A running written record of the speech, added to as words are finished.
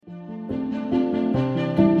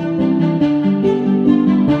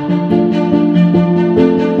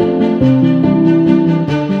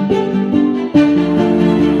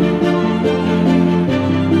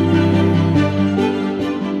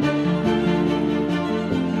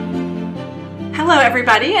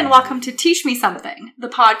Everybody, and welcome to Teach Me Something, the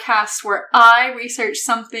podcast where I research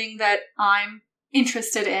something that I'm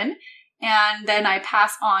interested in, and then I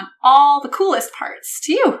pass on all the coolest parts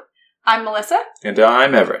to you. I'm Melissa. And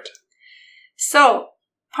I'm Everett. So,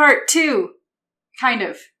 part two, kind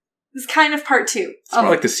of. This is kind of part two. It's more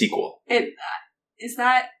like the sequel. Is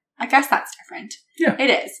that? I guess that's different. Yeah. It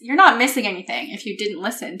is. You're not missing anything if you didn't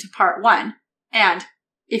listen to part one. And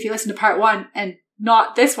if you listen to part one and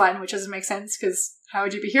not this one, which doesn't make sense because how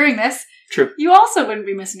would you be hearing this? True. You also wouldn't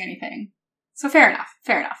be missing anything. So fair enough.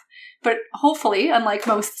 But hopefully, unlike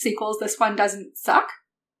most sequels, this one doesn't suck.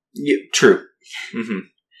 Yeah, true.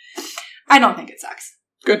 Mm-hmm. I don't think it sucks.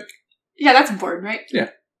 Good. Yeah, that's important, right?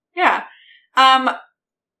 Yeah. Yeah.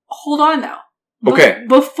 Hold on, though. Okay.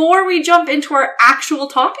 Before we jump into our actual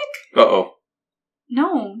topic? Uh-oh.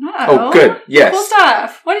 No, not Oh, good. Yes. Cool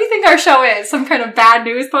stuff. What do you think our show is? Some kind of bad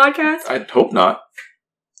news podcast? I'd hope not.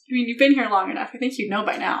 I mean, you've been here long enough. I think you know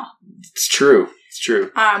by now. It's true.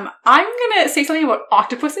 I'm going to say something about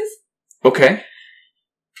octopuses. Okay.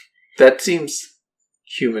 That seems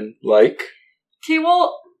human-like. Okay,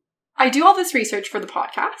 well, I do all this research for the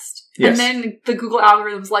podcast. Yes. And then the Google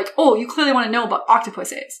algorithm's like, oh, you clearly want to know about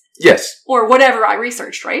octopuses. Yes. Or whatever I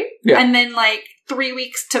researched, right? Yeah. And then 3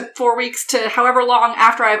 weeks to 4 weeks to however long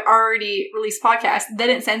after I've already released podcasts, then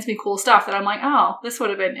it sends me cool stuff that I'm like, oh, this would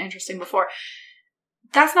have been interesting before.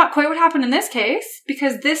 That's not quite what happened in this case,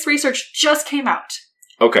 because this research just came out.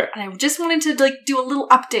 Okay. And I just wanted to do a little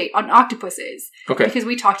update on octopuses. Okay. Because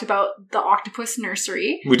we talked about the octopus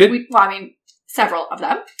nursery. We did? Several of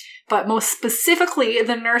them. But most specifically,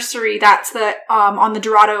 the nursery that's on the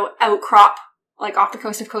Dorado outcrop, off the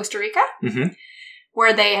coast of Costa Rica. Mm-hmm.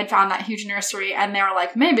 Where they had found that huge nursery, and they were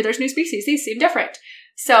like, maybe there's new species. These seem different.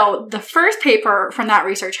 So the first paper from that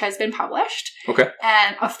research has been published. Okay.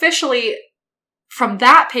 And officially, from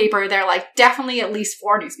that paper, they're definitely at least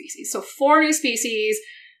 4 new species. So 4 new species.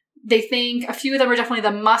 They think a few of them are definitely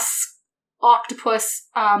the musk octopus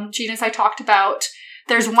genus I talked about.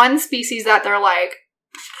 There's one species that they're like,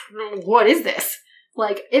 what is this?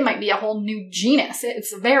 It might be a whole new genus.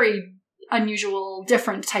 It's a very unusual,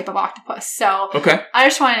 different type of octopus. So okay. I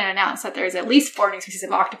just wanted to announce that there's at least 4 new species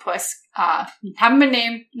of octopus. Haven't been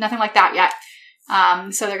named, nothing like that yet.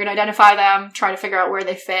 So they're going to identify them, try to figure out where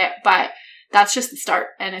they fit, but that's just the start,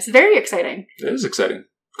 and it's very exciting. It is exciting.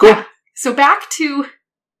 Cool. Yeah. So back to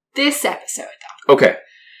this episode, though. Okay.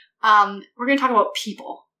 We're going to talk about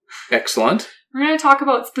people. Excellent. We're going to talk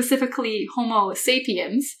about specifically Homo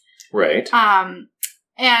sapiens. Right.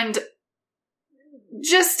 And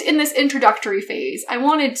just in this introductory phase, I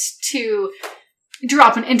wanted to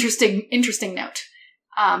drop an interesting note.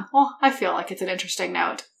 I feel like it's an interesting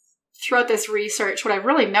note. Throughout this research, what I've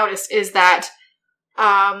really noticed is that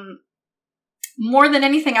more than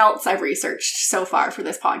anything else I've researched so far for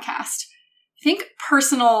this podcast, I think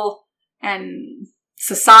personal and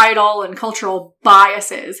societal and cultural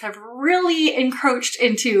biases have really encroached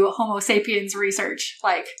into Homo sapiens research.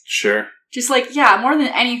 Sure. Just more than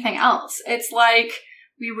anything else. It's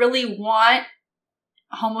we really want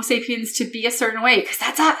Homo sapiens to be a certain way because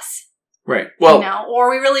that's us. Right. Well, or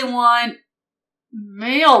we really want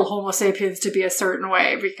male Homo sapiens to be a certain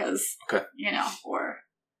way because, okay. Or...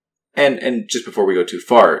 And just before we go too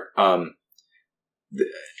far,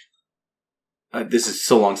 this is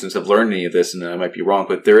so long since I've learned any of this, and I might be wrong,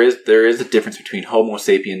 but there is a difference between Homo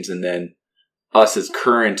sapiens and then us as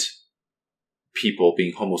current people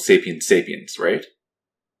being Homo sapiens sapiens, right?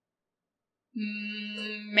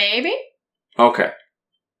 Maybe. Okay.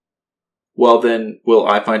 Well, then, will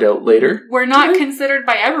I find out later? We're not considered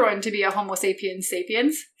by everyone to be a Homo sapiens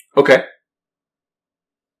sapiens. Okay.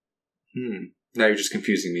 Now you're just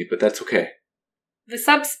confusing me, but that's okay. The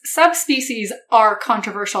subspecies are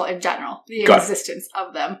controversial in general, the existence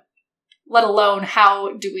of them, let alone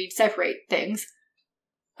how do we separate things.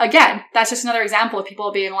 Again, that's just another example of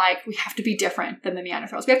people being like, we have to be different than the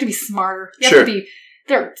Neanderthals. We have to be smarter. We have to be,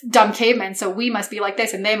 they're dumb cavemen, so we must be like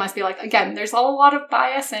this and they must be like, again, there's a lot of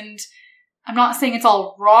bias, and I'm not saying it's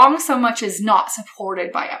all wrong so much as not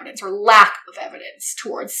supported by evidence or lack of evidence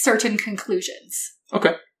towards certain conclusions.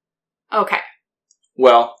 Okay. Okay.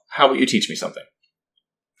 Well, how about you teach me something?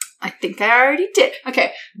 I think I already did.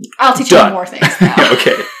 Okay. I'll teach you more things now.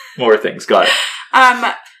 Okay. More things. Got it.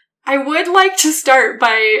 I would like to start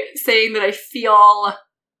by saying that I feel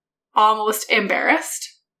almost embarrassed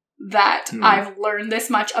that I've learned this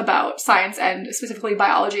much about science and specifically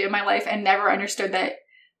biology in my life and never understood that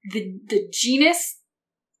the genus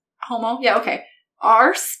Homo,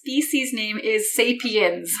 our species name is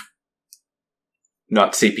Sapiens.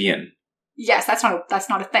 Not sapien. Yes, that's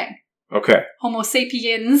not a thing. Okay. Homo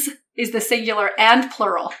sapiens is the singular and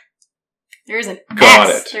plural. There is an Got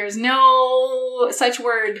S. it. There's no such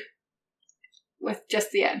word with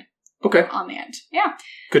just the N. Okay. On the end. Yeah.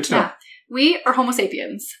 Good to know. Yeah. We are Homo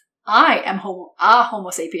sapiens. I am Homo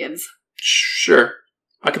sapiens. Sure.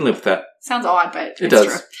 I can live with that. Sounds odd, but it does.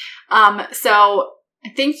 True. So I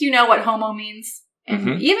think you know what Homo means.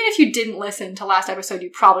 And even if you didn't listen to last episode, you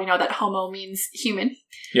probably know that Homo means human.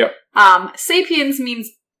 Yep. Sapiens means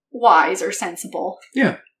wise or sensible.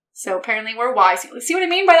 Yeah. So apparently we're wise. See what I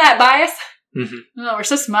mean by that, bias? Mm-hmm. Oh, we're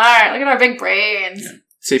so smart. Look at our big brains. Yeah.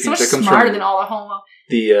 Sapiens, so much smarter than all the Homo.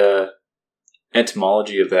 The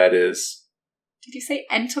etymology of that is... Did you say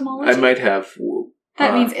entomology? I might have...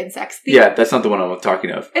 That means insects. That's not the one I'm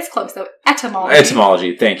talking of. It's close, though. Etymology.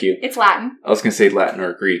 Etymology, thank you. It's Latin. I was going to say Latin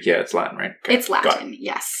or Greek. Yeah, it's Latin, right? Okay. It's Latin,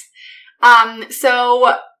 yes.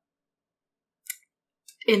 So,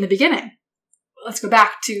 in the beginning, let's go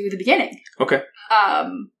back to the beginning. Okay.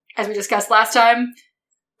 As we discussed last time,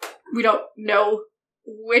 we don't know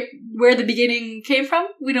where the beginning came from.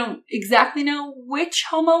 We don't exactly know which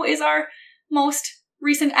Homo is our most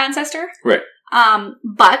recent ancestor. Right.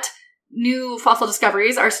 But new fossil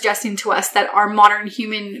discoveries are suggesting to us that our modern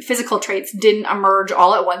human physical traits didn't emerge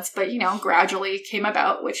all at once, but, gradually came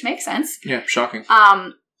about, which makes sense. Yeah, shocking.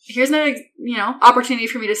 Here's another, opportunity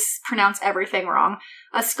for me to pronounce everything wrong.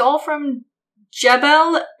 A skull from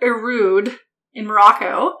Jebel Irhoud in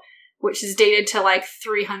Morocco, which is dated to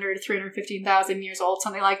 315,000 years old,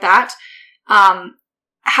 something like that,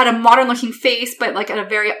 had a modern looking face, but a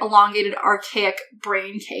very elongated, archaic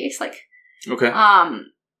brain case. Okay.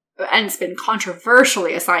 And it's been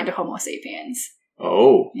controversially assigned to Homo sapiens.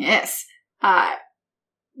 Oh. Yes.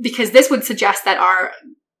 Because this would suggest that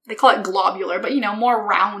they call it globular, but, more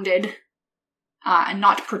rounded and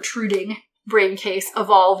not protruding brain case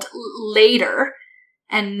evolved later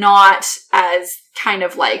and not as kind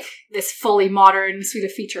of this fully modern suite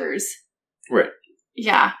of features. Right.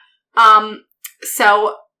 Yeah.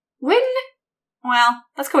 So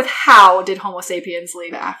let's go with how did Homo sapiens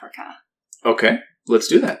leave Africa? Okay. Let's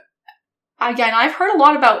do that. Again, I've heard a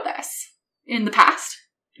lot about this in the past.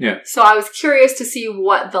 Yeah. So I was curious to see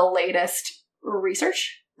what the latest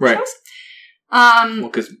research shows.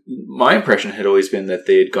 Because my impression had always been that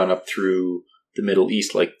they had gone up through the Middle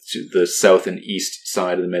East, to the south and east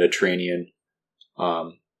side of the Mediterranean,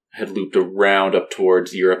 had looped around up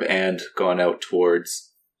towards Europe and gone out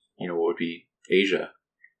towards, what would be Asia.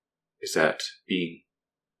 Is that being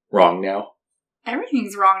wrong now?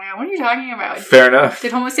 Everything's wrong now. What are you talking about? Fair enough.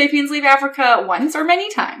 Did Homo sapiens leave Africa once or many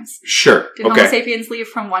times? Sure. Did Homo sapiens leave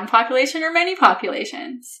from one population or many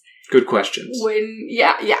populations? Good questions.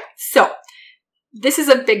 Yeah. So, this is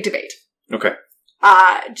a big debate. Okay.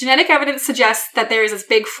 Genetic evidence suggests that there is this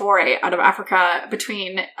big foray out of Africa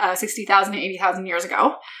between 60,000 and 80,000 years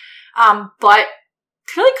ago. But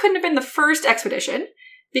clearly couldn't have been the first expedition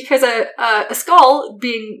because a skull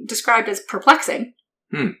being described as perplexing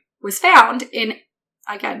was found in,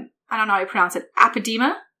 again, I don't know how you pronounce it,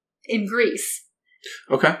 Apodema in Greece.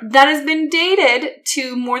 Okay. That has been dated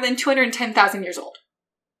to more than 210,000 years old.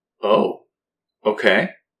 Oh.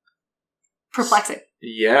 Okay. Perplexing.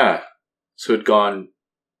 Yeah. So it'd gone,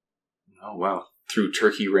 through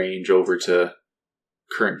Turkey range over to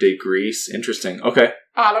current day Greece. Interesting. Okay.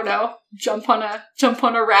 I don't know. Jump on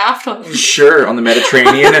a raft. Sure, on the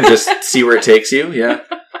Mediterranean and just see where it takes you. Yeah.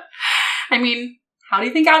 I mean, how do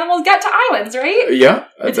you think animals get to islands, right? Yeah,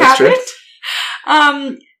 it's happened.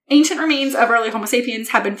 True. Ancient remains of early Homo sapiens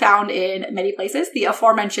have been found in many places. The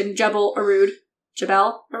aforementioned Jebel Irhoud,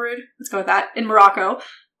 let's go with that, in Morocco.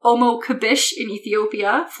 Omo Kabish in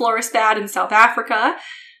Ethiopia, Floristad in South Africa.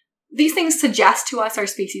 These things suggest to us our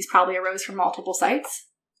species probably arose from multiple sites.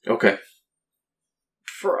 Okay.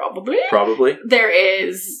 Probably. There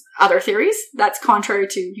is other theories. That's contrary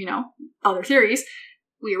to, other theories.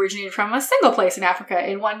 We originated from a single place in Africa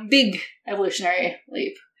in one big evolutionary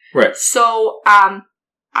leap. Right. So, I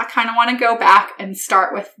kind of want to go back and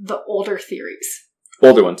start with the older theories.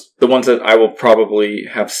 Older ones. The ones that I will probably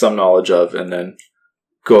have some knowledge of and then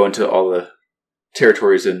go into all the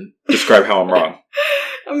territories and describe how I'm wrong.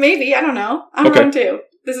 Maybe. I don't know. I'm wrong too.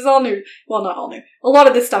 This is all new. Well, not all new. A lot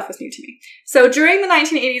of this stuff was new to me. So during the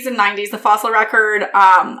 1980s and 90s, the fossil record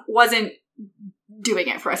wasn't doing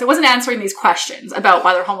it for us. It wasn't answering these questions about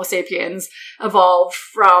whether Homo sapiens evolved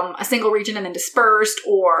from a single region and then dispersed,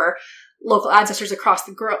 or local ancestors across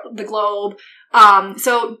the globe.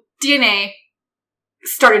 So DNA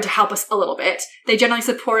started to help us a little bit. They generally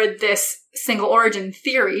supported this single origin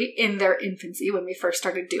theory in their infancy when we first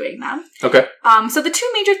started doing them. Okay. So the two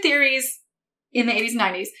major theories in the 80s and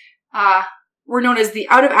 90s were known as the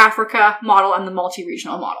out-of-Africa model and the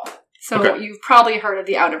multi-regional model. So you've probably heard of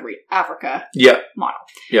the out-of-Africa model.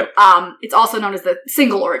 Yeah. It's also known as the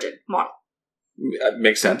single origin model.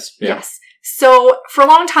 Makes sense. Yeah. Yes. So for a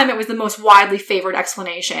long time, it was the most widely favored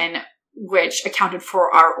explanation, which accounted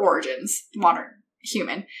for our origins, modern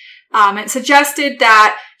human. It suggested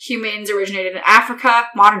that humans originated in Africa,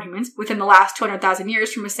 modern humans, within the last 200,000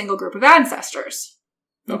 years from a single group of ancestors.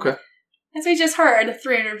 Okay. As we just heard, a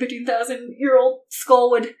 315,000-year-old skull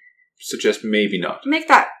would suggest maybe not. Make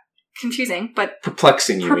that confusing, but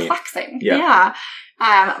perplexing, you mean. Yeah.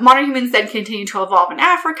 Modern humans then continued to evolve in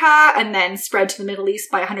Africa and then spread to the Middle East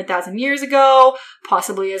by 100,000 years ago,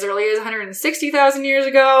 possibly as early as 160,000 years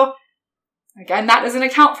ago. Again, that doesn't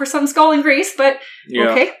account for some skull in Greece, but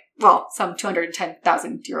okay. Well, some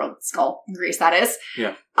 210,000-year-old skull in Greece, that is.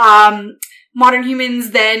 Yeah. Modern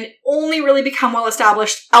humans then only really become well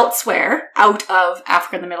established elsewhere, out of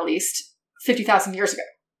Africa and the Middle East, 50,000 years ago.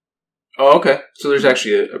 Oh, okay. So there's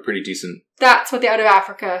actually a pretty decent... That's what the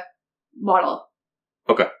out-of-Africa model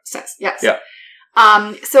says. Yes. Yeah.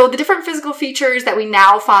 So the different physical features that we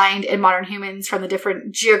now find in modern humans from the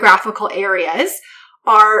different geographical areas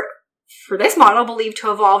are, for this model, believed to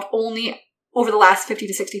have evolved only over the last 50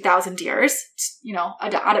 to 60,000 years. You know,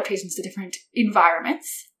 adaptations to different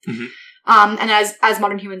environments. Mm-hmm. And as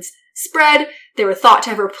modern humans spread, they were thought to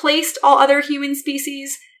have replaced all other human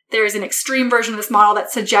species. There's an extreme version of this model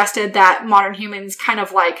that suggested that modern humans kind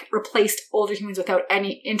of like replaced older humans without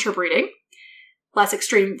any interbreeding. Less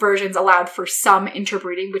extreme versions allowed for some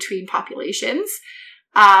interbreeding between populations.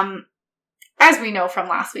 As we know from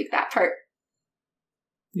last week, that part.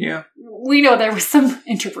 Yeah. We know there was some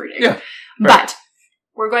interbreeding. Yeah. Right. But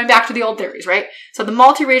we're going back to the old theories, right? So the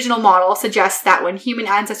multi-regional model suggests that when human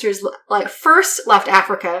ancestors first left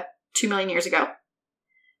Africa 2 million years ago,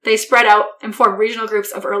 they spread out and formed regional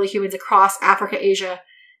groups of early humans across Africa, Asia,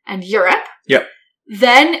 and Europe. Yep.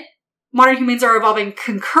 Then modern humans are evolving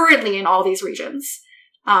concurrently in all these regions,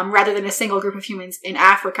 rather than a single group of humans in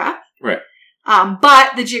Africa. Right.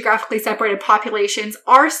 But the geographically separated populations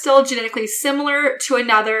are still genetically similar to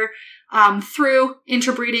another through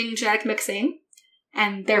interbreeding, genetic mixing,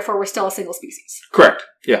 and therefore we're still a single species. Correct.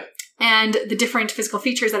 Yeah. And the different physical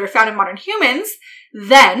features that are found in modern humans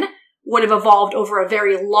then would have evolved over a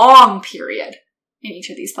very long period in each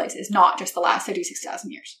of these places, not just the last 50, 60,000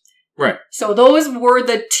 years. Right. So those were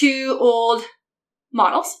the two old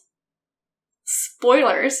models.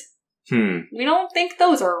 Spoilers. We don't think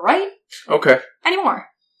those are right. Okay. Anymore.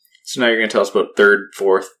 So now you're going to tell us about third,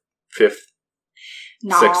 fourth, fifth,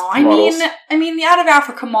 sixth I models? mean, the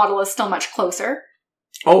out-of-Africa model is still much closer.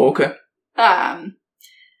 Oh, okay.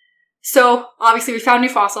 So obviously we found new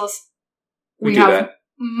fossils. We have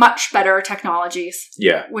much better technologies.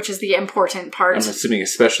 Yeah. Which is the important part. I'm assuming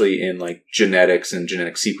especially in like genetics and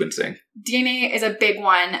genetic sequencing. DNA is a big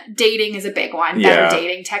one. Dating is a big one. Better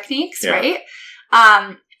dating techniques, right?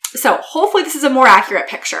 So hopefully this is a more accurate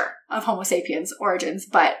picture of Homo sapiens origins,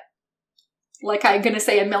 but like I'm going to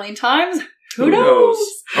say a million times, who knows?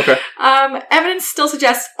 Okay. Evidence still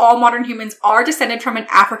suggests all modern humans are descended from an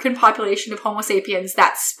African population of Homo sapiens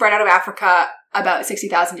that spread out of Africa about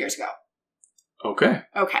 60,000 years ago. Okay.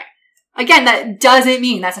 Again, that doesn't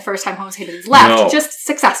mean that's the first time Homo sapiens left, just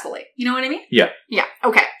successfully. You know what I mean? Yeah. Yeah.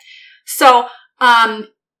 Okay. So,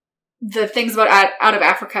 the things about out of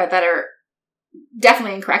Africa that are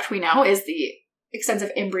definitely incorrect, we know, is the extensive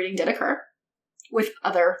inbreeding did occur with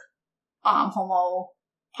other Homo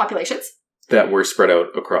populations. That were spread out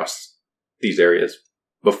across these areas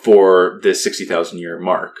before this 60,000 year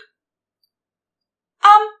mark.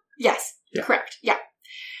 Yes. Yeah. Correct. Yeah.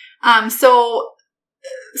 So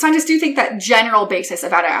scientists do think that general basis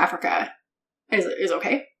of out of Africa is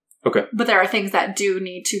okay. Okay. But there are things that do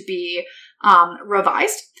need to be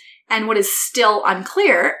revised. And what is still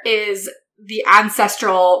unclear is the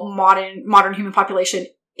ancestral modern human population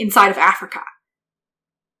inside of Africa.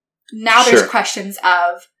 Now there's questions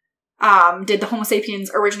of, did the Homo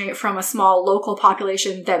sapiens originate from a small local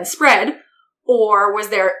population then spread? Or was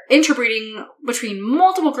there interbreeding between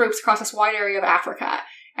multiple groups across this wide area of Africa?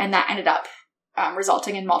 And that ended up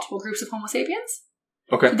resulting in multiple groups of Homo sapiens?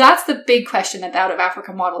 Okay. So that's the big question that the Out of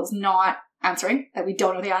Africa model is not answering, that we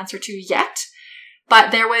don't know the answer to yet.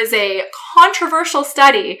 But there was a controversial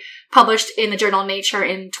study published in the journal Nature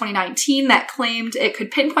in 2019 that claimed it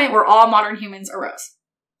could pinpoint where all modern humans arose.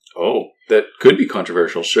 Oh, that could be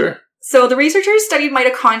controversial, sure. So the researchers studied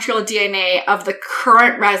mitochondrial DNA of the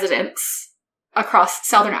current residents across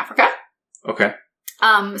southern Africa. Okay.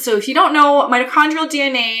 So if you don't know, mitochondrial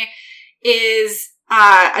DNA is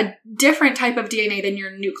a different type of DNA than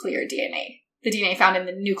your nuclear DNA, the DNA found in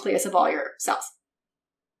the nucleus of all your cells.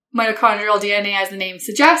 Mitochondrial DNA, as the name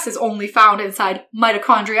suggests, is only found inside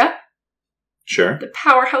mitochondria. Sure. The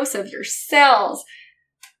powerhouse of your cells.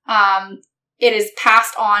 It is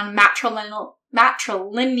passed on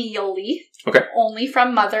matrilineally. Okay. Only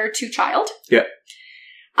from mother to child. Yeah.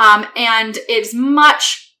 And it's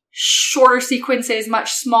much shorter sequences,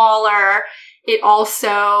 much smaller. It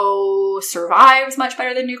also survives much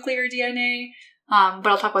better than nuclear DNA. But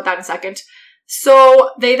I'll talk about that in a second.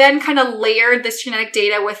 So they then kind of layered this genetic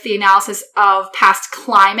data with the analysis of past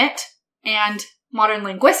climate and modern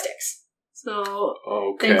linguistics. So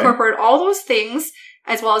They incorporated all those things,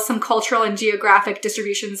 as well as some cultural and geographic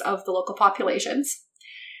distributions of the local populations.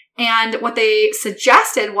 And what they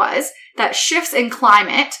suggested was that shifts in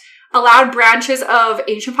climate allowed branches of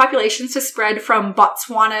ancient populations to spread from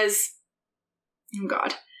Botswana's... Oh,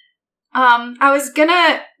 God. I was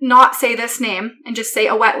gonna not say this name and just say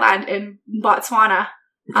a wetland in Botswana.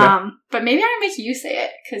 Okay. But maybe I'm gonna make you say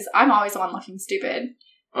it, because I'm always the one looking stupid.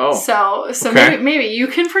 Oh. So okay. maybe you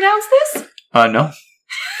can pronounce this? No.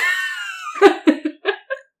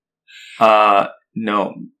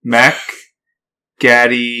 No.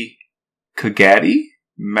 Macgadikagadi?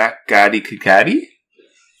 Macgadikagadi?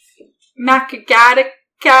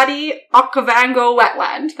 Macgadikagadi Okavango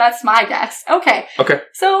wetland. That's my guess. Okay. Okay.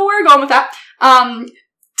 So we're going with that.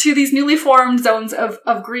 To these newly formed zones of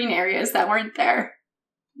green areas that weren't there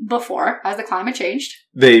before as the climate changed.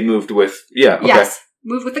 They moved with, okay. Yes.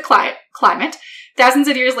 Moved with the climate. Thousands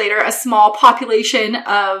of years later, a small population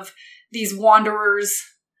of these wanderers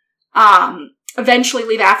eventually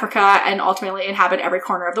leave Africa and ultimately inhabit every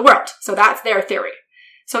corner of the world. So that's their theory.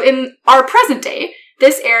 So in our present day,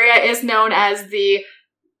 this area is known as the,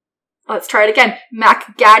 let's try it again,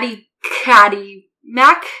 Macgadikagadi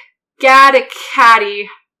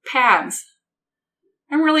Pans.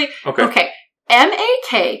 I'm really, okay.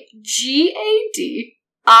 Macgadikagadi.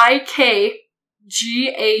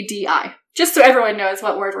 Just so everyone knows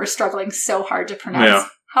what word we're struggling so hard to pronounce. Yeah.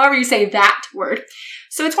 However you say that word.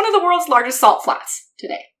 So it's one of the world's largest salt flats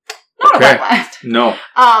today. Not a wetland. No.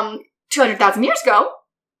 200,000 years ago,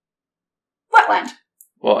 wetland.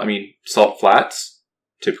 Well, I mean, salt flats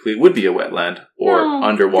typically would be a wetland, or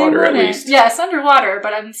underwater at least. Yes, underwater,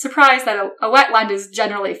 but I'm surprised that a wetland is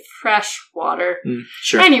generally fresh water.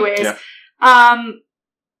 Sure. Anyways,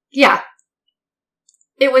 yeah.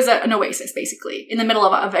 It was an oasis, basically, in the middle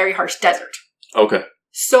of a very harsh desert. Okay.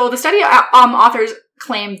 So the study authors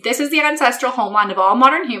claim this is the ancestral homeland of all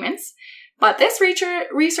modern humans, but this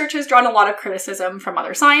research has drawn a lot of criticism from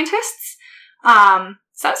other scientists.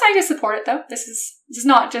 Some scientists support it, though. This is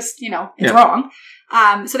not just, it's wrong.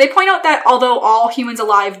 So they point out that although all humans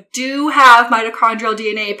alive do have mitochondrial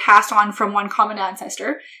DNA passed on from one common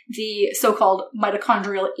ancestor, the so-called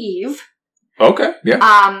mitochondrial Eve. Okay,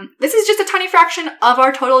 yeah. This is just a tiny fraction of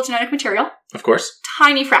our total genetic material. Of course.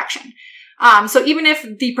 Tiny fraction. So even if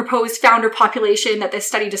the proposed founder population that this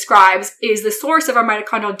study describes is the source of our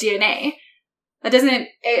mitochondrial DNA, that doesn't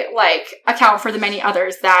account for the many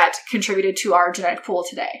others that contributed to our genetic pool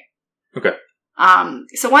today. Okay.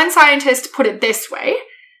 So one scientist put it this way,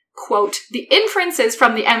 quote, "The inferences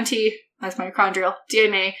from the empty, that's mitochondrial,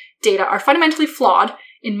 DNA data are fundamentally flawed.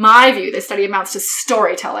 In my view, this study amounts to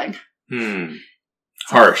storytelling."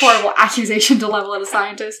 Harsh. Horrible accusation to level at a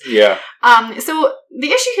scientist. Yeah. So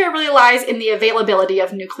the issue here really lies in the availability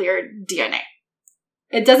of nuclear DNA.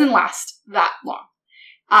 It doesn't last that long.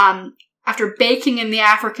 After baking in the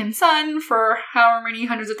African sun for however many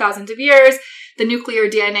hundreds of thousands of years, the nuclear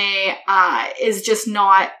DNA is just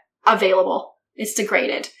not available. It's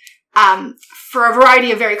degraded. For a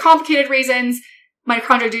variety of very complicated reasons,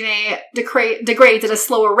 mitochondrial DNA degrades at a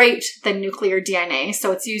slower rate than nuclear DNA,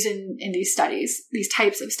 so it's used in these studies, these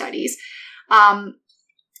types of studies.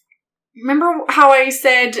 Remember how I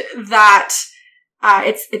said that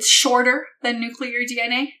it's shorter than nuclear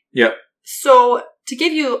DNA? Yep. So to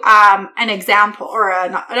give you an example or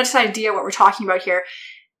just an idea what we're talking about here,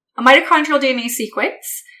 a mitochondrial DNA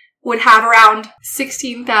sequence would have around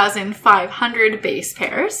 16,500 base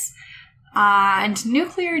pairs. And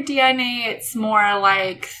nuclear DNA, it's more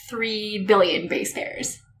like 3 billion base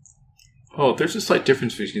pairs. Oh, there's a slight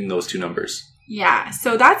difference between those two numbers. Yeah,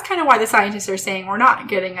 so that's kind of why the scientists are saying we're not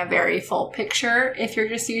getting a very full picture if you're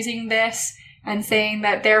just using this and saying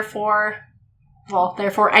that therefore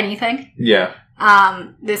anything. Yeah.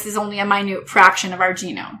 This is only a minute fraction of our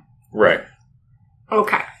genome. Right.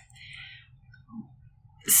 Okay.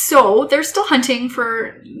 So they're still hunting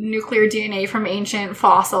for nuclear DNA from ancient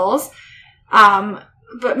fossils.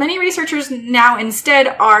 But many researchers now instead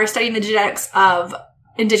are studying the genetics of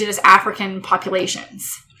indigenous African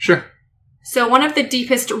populations. Sure. So one of the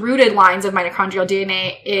deepest rooted lines of mitochondrial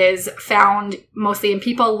DNA is found mostly in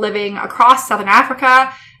people living across southern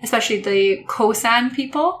Africa, especially the Khoisan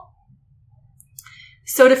people.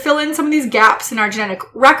 So to fill in some of these gaps in our genetic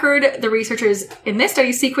record, the researchers in this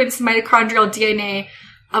study sequenced mitochondrial DNA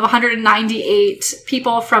of 198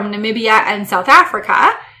 people from Namibia and South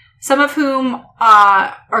Africa, some of whom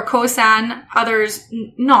are Khoisan, others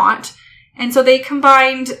not. And so they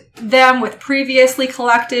combined them with previously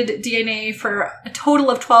collected DNA for a total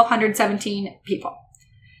of 1,217 people.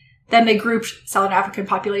 Then they grouped Southern African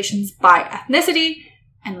populations by ethnicity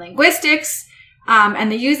and linguistics, and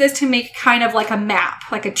they used this to make kind of like a map,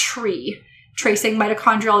 like a tree, tracing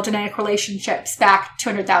mitochondrial genetic relationships back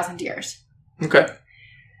 200,000 years. Okay.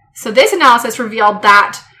 So this analysis revealed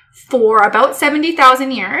that for about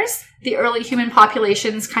 70,000 years, the early human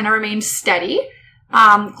populations kind of remained steady.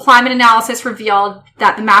 Climate analysis revealed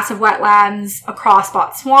that the massive wetlands across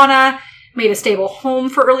Botswana made a stable home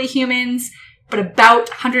for early humans, but about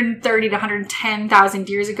 130 to 110,000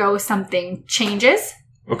 years ago, something changes.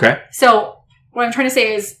 Okay. So what I'm trying to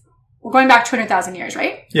say is we're going back 200,000 years,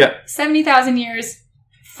 right? Yeah. 70,000 years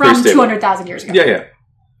from 200,000 years ago. Yeah.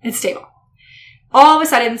 It's stable. All of a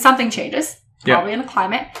sudden, something changes, probably Yeah. in the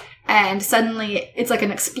climate, and suddenly it's like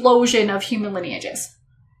an explosion of human lineages.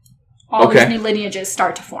 All these new lineages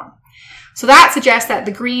start to form. So that suggests that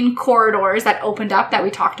the green corridors that opened up that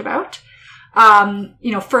we talked about,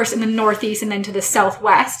 first in the northeast and then to the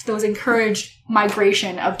southwest, those encouraged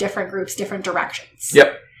migration of different groups, different directions.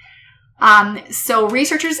 Yep. So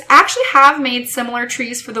researchers actually have made similar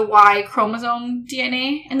trees for the Y chromosome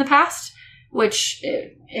DNA in the past, which,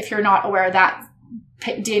 if you're not aware, that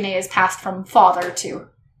DNA is passed from father to,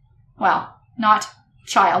 well, not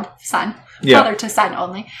child, son, father to son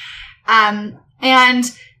only.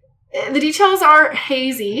 And the details are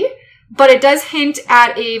hazy, but it does hint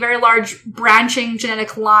at a very large branching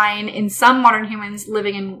genetic line in some modern humans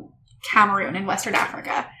living in Cameroon in Western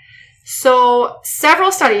Africa. So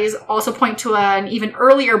several studies also point to an even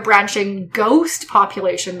earlier branching ghost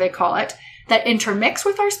population, they call it, that intermixed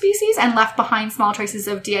with our species and left behind small traces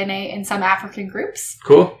of DNA in some African groups.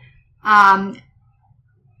 Cool.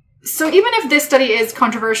 So even if this study is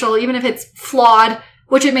controversial, even if it's flawed,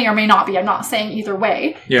 which it may or may not be, I'm not saying either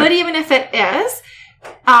way, but even if it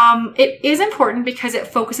is important because it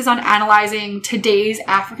focuses on analyzing today's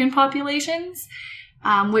African populations,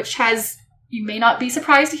 which has, you may not be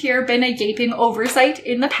surprised to hear, been a gaping oversight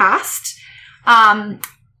in the past.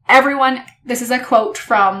 Everyone, this is a quote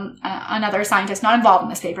from another scientist not involved in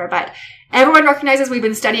this paper, but everyone recognizes we've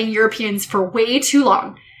been studying Europeans for way too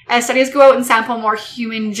long. As studies go out and sample more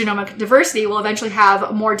human genomic diversity, we'll eventually have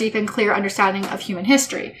a more deep and clear understanding of human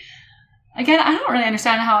history. Again, I don't really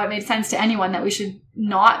understand how it made sense to anyone that we should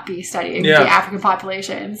not be studying the African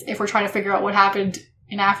populations if we're trying to figure out what happened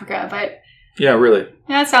in Africa, but... Yeah, really.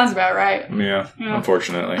 Yeah, that sounds about right. Yeah.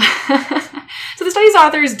 Unfortunately. So the study's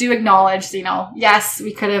authors do acknowledge, yes,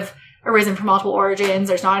 we could have arisen from multiple origins,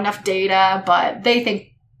 there's not enough data, but they think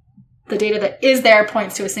the data that is there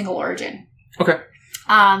points to a single origin. Okay.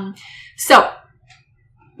 So,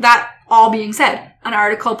 that all being said, an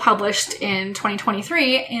article published in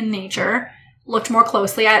 2023 in Nature looked more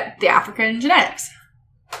closely at the African genetics.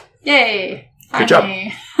 Yay! Good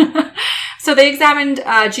job. So they examined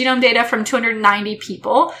genome data from 290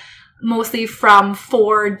 people, mostly from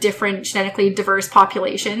 4 different genetically diverse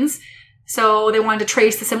populations. So they wanted to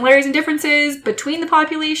trace the similarities and differences between the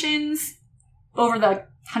populations over the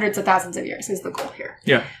hundreds of thousands of years is the goal here.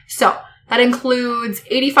 Yeah. So that includes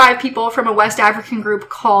 85 people from a West African group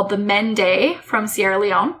called the Mende from Sierra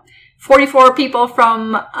Leone, 44 people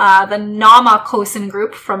from the Nama Khoisan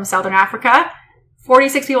group from Southern Africa,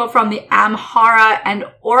 46 people from the Amhara and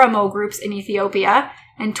Oromo groups in Ethiopia,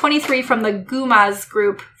 and 23 from the Gumas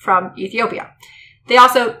group from Ethiopia. They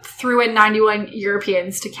also threw in 91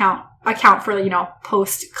 Europeans to account for,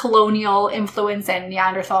 post-colonial influence and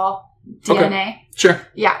Neanderthal DNA. Okay. Sure.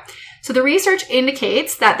 Yeah. So the research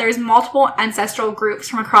indicates that there's multiple ancestral groups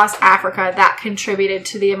from across Africa that contributed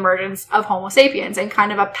to the emergence of Homo sapiens in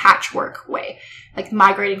kind of a patchwork way, like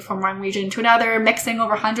migrating from one region to another, mixing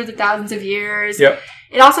over hundreds of thousands of years. Yep.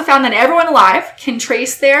 It also found that everyone alive can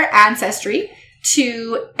trace their ancestry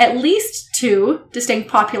to at least 2 distinct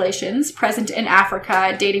populations present in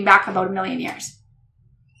Africa dating back about 1 million years.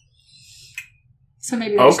 So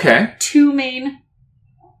maybe there's 2 main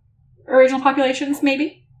original populations,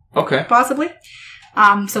 maybe. Okay. Possibly.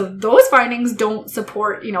 So those findings don't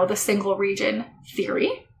support, the single region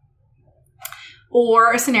theory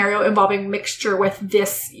or a scenario involving mixture with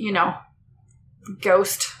this,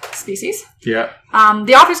 ghost species. Yeah.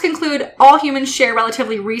 The authors conclude all humans share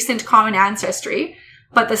relatively recent common ancestry,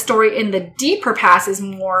 but the story in the deeper past is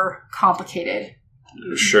more complicated.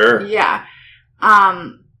 Sure. Yeah.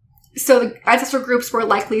 So the ancestral groups were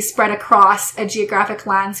likely spread across a geographic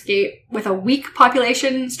landscape with a weak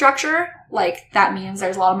population structure. That means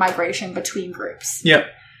there's a lot of migration between groups. Yep.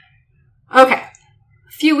 Okay.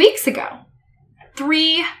 A few weeks ago,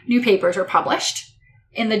 3 new papers were published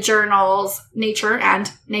in the journals Nature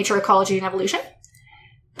and Nature, Ecology, and Evolution.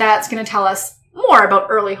 That's going to tell us more about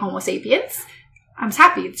early Homo sapiens. I'm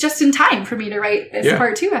happy. It's just in time for me to write this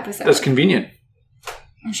part 2 episode. That's convenient.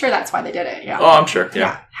 I'm sure that's why they did it. Yeah. Oh, I'm sure.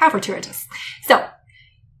 Yeah. How fortuitous. So,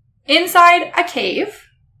 inside a cave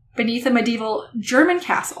beneath a medieval German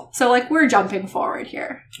castle. So, we're jumping forward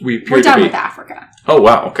here. We're done with Africa. Oh,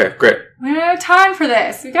 wow. Okay, great. We don't have time for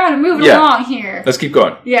this. We got to move it along here. Let's keep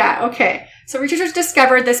going. Yeah, okay. So, researchers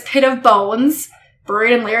discovered this pit of bones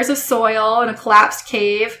buried in layers of soil in a collapsed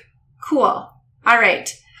cave. Cool. All right.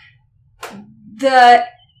 The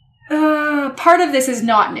part of this is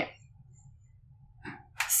not new.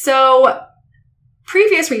 So,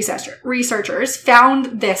 previous researchers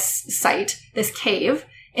found this site, this cave,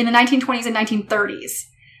 in the 1920s and 1930s.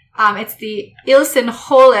 It's the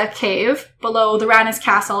Ilsenhöhle cave below the Rannes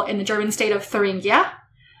Castle in the German state of Thuringia.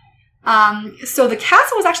 So the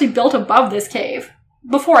castle was actually built above this cave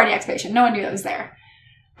before any excavation. No one knew it was there.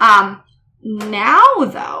 Now,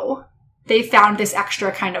 though, they found this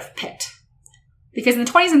extra kind of pit. Because in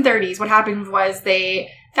the 20s and 30s, what happened was they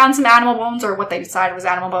found some animal bones, or what they decided was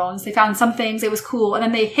animal bones. They found some things. It was cool. And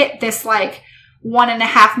then they hit this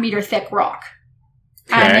 1.5 meter thick rock.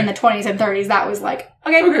 Okay. And in the 20s and 30s, that was okay,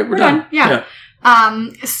 we're done. Yeah.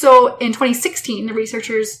 So in 2016, the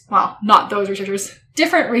researchers, well, not those researchers,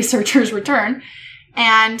 different researchers returned.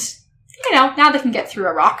 And, now they can get through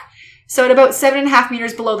a rock. So at about 7.5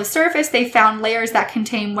 meters below the surface, they found layers that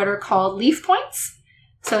contain what are called leaf points.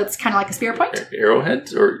 So it's kind of like a spear point.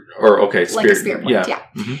 Arrowheads? Or okay, spear. Like a spear point, yeah.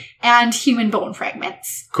 Mm-hmm. And human bone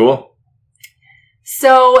fragments. Cool.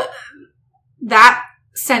 So that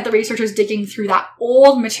sent the researchers digging through that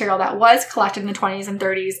old material that was collected in the 20s and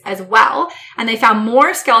 30s as well. And they found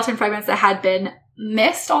more skeleton fragments that had been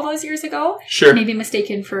missed all those years ago. Sure. Maybe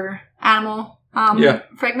mistaken for animal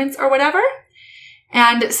fragments or whatever.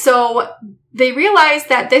 And so they realized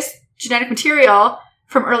that this genetic material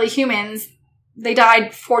from early humans, they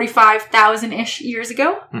died 45,000-ish years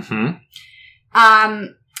ago. Mm-hmm.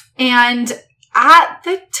 And at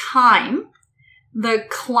the time, the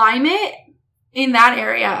climate in that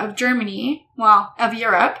area of Germany, of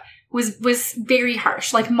Europe, was very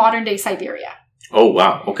harsh, like modern day Siberia. Oh,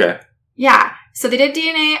 wow. Okay. Yeah. So they did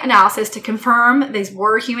DNA analysis to confirm these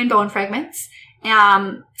were human bone fragments.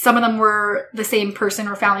 Some of them were the same person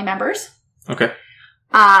or family members. Okay.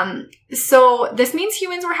 So this means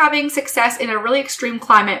humans were having success in a really extreme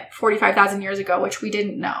climate 45,000 years ago, which we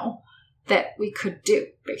didn't know that we could do,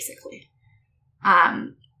 basically.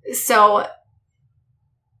 So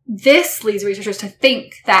this leads researchers to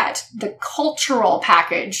think that the cultural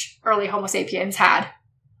package early Homo sapiens had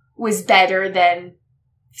was better than,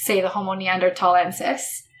 say, the Homo neanderthalensis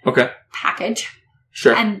package.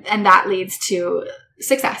 Sure. And that leads to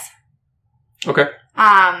success. Okay.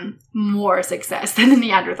 More success than the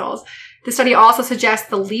Neanderthals. The study also suggests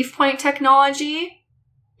the leaf point technology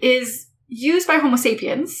is used by Homo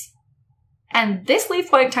sapiens, and this leaf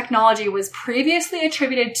point technology was previously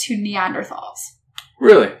attributed to Neanderthals.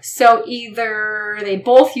 Really? So either they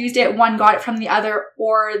both used it, one got it from the other,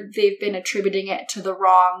 or they've been attributing it to the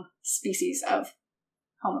wrong species of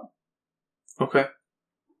Homo. Okay.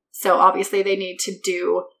 So obviously they need to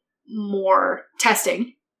do more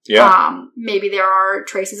testing. Yeah. Maybe there are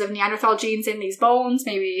traces of Neanderthal genes in these bones.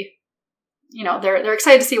 Maybe, they're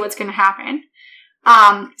excited to see what's going to happen.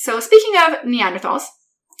 So speaking of Neanderthals,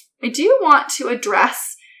 I do want to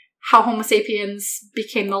address how Homo sapiens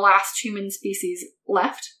became the last human species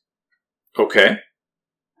left. Okay.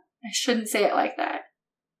 I shouldn't say it like that.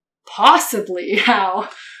 Possibly how.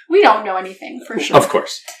 We don't know anything for sure. Of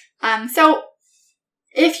course. So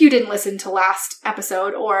if you didn't listen to last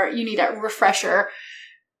episode, or you need a refresher,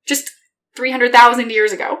 just 300,000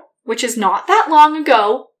 years ago, which is not that long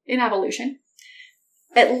ago in evolution,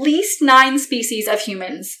 at least 9 species of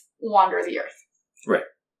humans wander the earth. Right.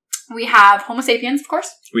 We have Homo sapiens, of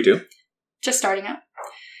course. We do. Just starting out.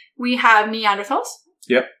 We have Neanderthals.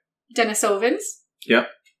 Yep. Denisovans. Yep.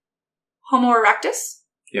 Homo erectus.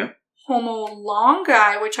 Yep. Homo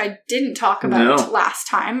longi, which I didn't talk about last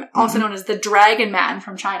time, also known as the dragon man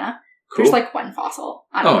from China. Cool. There's like one fossil.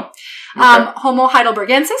 I don't know. Okay. Homo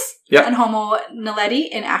heidelbergensis and Homo naledi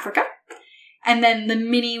in Africa. And then the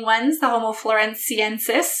mini ones, the Homo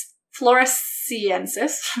floresiensis,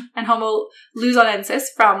 and Homo luzonensis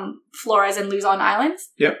from Flores and Luzon Islands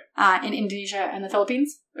in Indonesia and the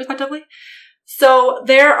Philippines, respectively. So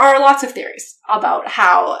there are lots of theories about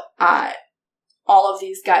how all of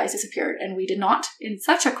these guys disappeared, and we did not in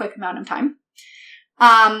such a quick amount of time.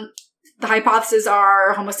 The hypotheses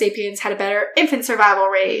are Homo sapiens had a better infant survival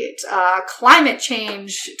rate, climate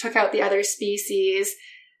change took out the other species.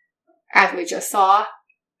 As we just saw,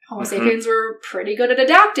 Homo sapiens were pretty good at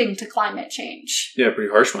adapting to climate change. Yeah,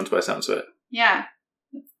 pretty harsh ones by the sounds of it. Yeah.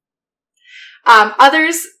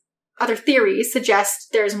 Other theories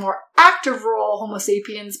suggest there's a more active role Homo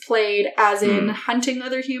sapiens played, as in hunting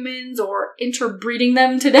other humans or interbreeding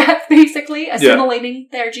them to death, basically, assimilating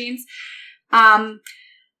their genes.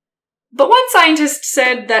 But one scientist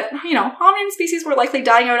said that, hominid species were likely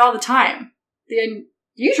dying out all the time. The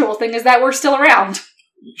unusual thing is that we're still around.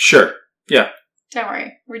 Sure. Yeah. Don't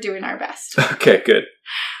worry. We're doing our best. Okay, good.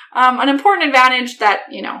 An important advantage that,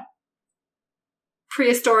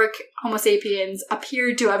 prehistoric Homo sapiens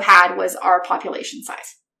appeared to have had was our population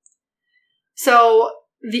size. So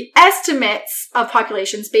the estimates of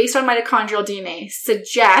populations based on mitochondrial DNA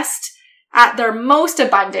suggest at their most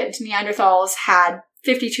abundant, Neanderthals had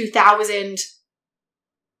 52,000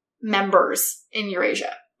 members in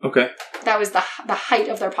Eurasia. Okay. That was the height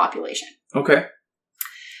of their population. Okay.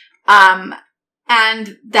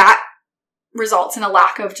 And that results in a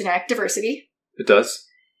lack of genetic diversity. It does.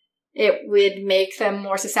 It would make them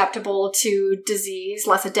more susceptible to disease,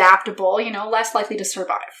 less adaptable, less likely to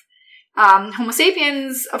survive. Homo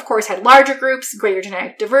sapiens, of course, had larger groups, greater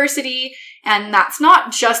genetic diversity, and that's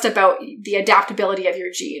not just about the adaptability of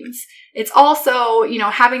your genes. It's also,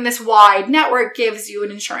 having this wide network gives you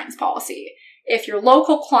an insurance policy. If your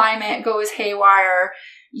local climate goes haywire,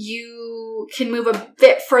 you can move a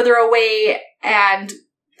bit further away, and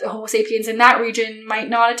the Homo sapiens in that region might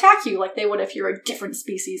not attack you like they would if you're a different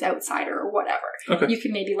species outsider or whatever. Okay. You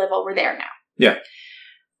can maybe live over there now. Yeah.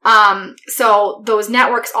 So those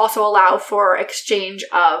networks also allow for exchange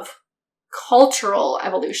of cultural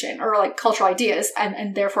evolution, or like cultural ideas,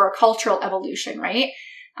 and therefore a cultural evolution, right?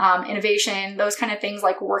 Innovation, those kind of things,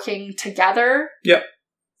 like working together. Yep.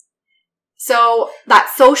 So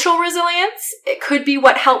that social resilience, it could be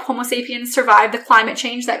what helped Homo sapiens survive the climate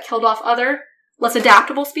change that killed off other, less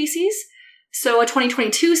adaptable species. So a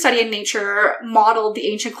 2022 study in Nature modeled the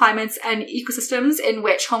ancient climates and ecosystems in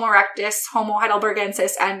which Homo erectus, Homo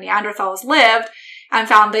heidelbergensis, and Neanderthals lived, and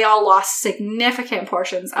found they all lost significant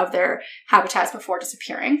portions of their habitats before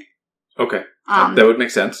disappearing. Okay. That would make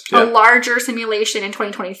sense. Yeah. A larger simulation in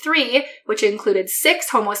 2023, which included 6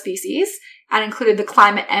 Homo species and included the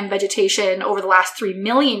climate and vegetation over the last 3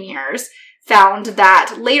 million years, found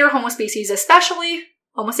that later Homo species, especially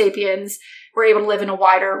Homo sapiens, were able to live in a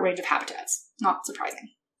wider range of habitats. Not surprising.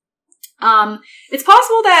 It's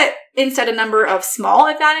possible that instead a number of small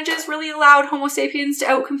advantages really allowed Homo sapiens to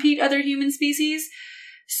outcompete other human species.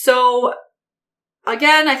 So,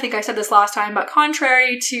 again, I think I said this last time, but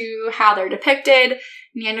contrary to how they're depicted,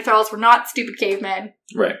 Neanderthals were not stupid cavemen.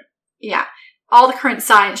 Right. Yeah. All the current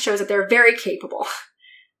science shows that they're very capable.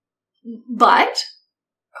 But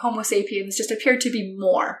Homo sapiens just appeared to be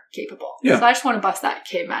more capable. Yeah. So I just want to bust that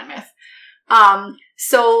caveman myth.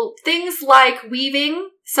 So things like weaving,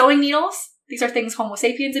 sewing needles, these are things Homo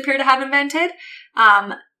sapiens appear to have invented.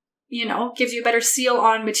 Gives you a better seal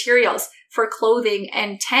on materials for clothing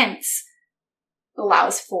and tents.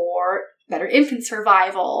 Allows for better infant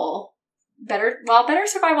survival, better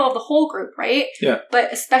survival of the whole group, right? Yeah.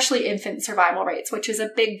 But especially infant survival rates, which is a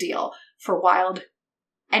big deal for wild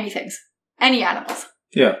any animals.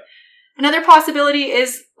 Yeah. Another possibility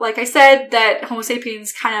is, like I said, that Homo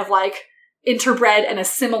sapiens kind of like interbred and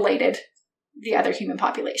assimilated the other human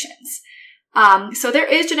populations. So there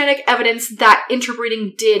is genetic evidence that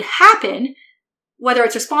interbreeding did happen. Whether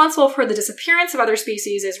it's responsible for the disappearance of other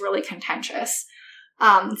species is really contentious.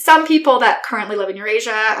 Some people that currently live in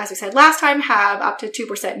Eurasia, as we said last time, have up to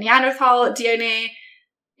 2% Neanderthal DNA.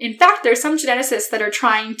 In fact, there's some geneticists that are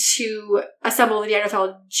trying to assemble the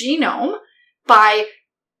Neanderthal genome by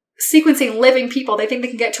sequencing living people. They think they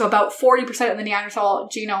can get to about 40% of the Neanderthal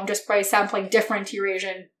genome just by sampling different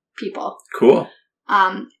Eurasian people. Cool.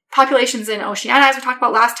 Populations in Oceania, as we talked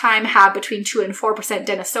about last time, have between 2 and 4%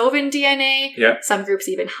 Denisovan DNA. Yeah. Some groups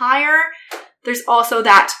even higher. There's also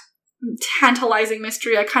that tantalizing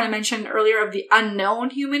mystery I kind of mentioned earlier of the unknown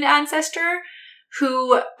human ancestor.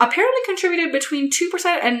 who apparently contributed between 2%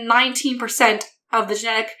 and 19% of the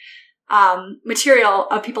genetic material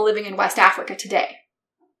of people living in West Africa today.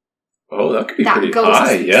 Oh, that could be pretty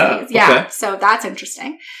high, yeah. Yeah, okay. So that's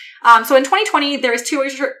interesting. So in 2020, there was 2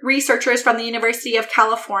 researchers from the University of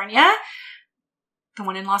California, the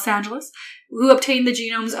one in Los Angeles, who obtained the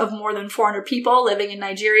genomes of more than 400 people living in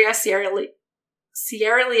Nigeria, Sierra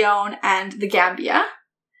Leone, and the Gambia.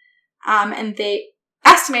 And they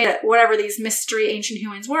estimate that whatever these mystery ancient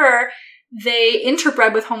humans were, they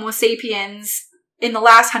interbred with Homo sapiens in the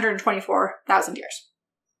last 124,000 years.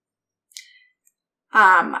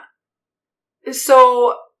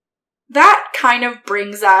 So that kind of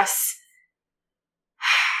brings us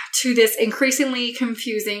to this increasingly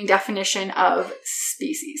confusing definition of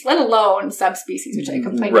species, let alone subspecies, which I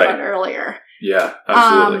complained about earlier. Yeah,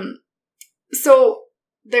 absolutely. So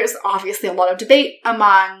there's obviously a lot of debate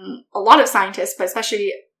among a lot of scientists, but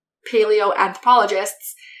especially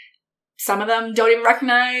paleoanthropologists. Some of them don't even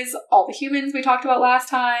recognize all the humans we talked about last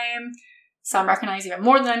time. Some recognize even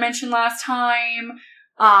more than I mentioned last time.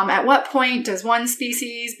 At what point does one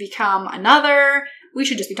species become another? We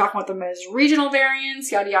should just be talking about them as regional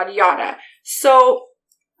variants, yada, yada, yada. So,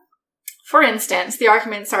 for instance, the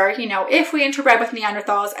arguments are, if we interbred with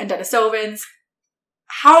Neanderthals and Denisovans,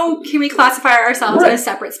 how can we classify ourselves as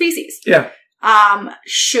separate species? Yeah.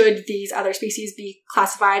 Should these other species be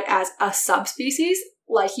classified as a subspecies?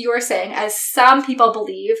 Like you were saying, as some people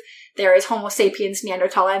believe there is Homo sapiens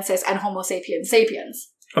neanderthalensis and Homo sapiens sapiens.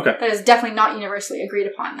 Okay. That is definitely not universally agreed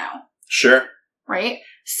upon, though. Sure. Right?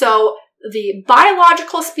 So, the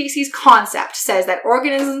biological species concept says that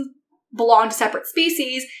organisms belong to separate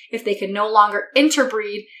species if they can no longer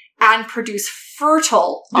interbreed and produce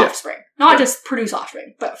fertile offspring. Not just produce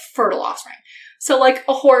offspring, but fertile offspring. So, like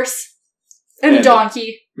a horse and a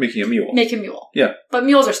donkey. Making a mule. Make a mule. Yeah. But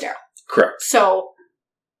mules are sterile. Correct. So,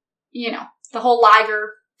 the whole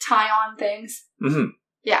liger tie-on things. Mm-hmm.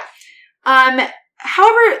 Yeah.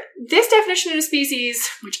 However, this definition of a species,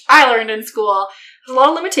 which I learned in school, has a lot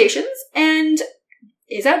of limitations and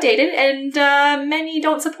is outdated, and many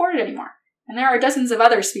don't support it anymore. And there are dozens of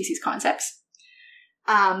other species concepts.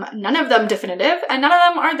 None of them definitive, and none of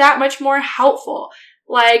them are that much more helpful.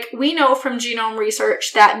 Like, we know from genome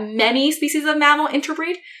research that many species of mammal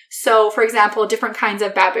interbreed. So, for example, different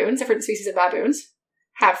species of baboons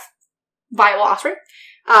have viable offspring.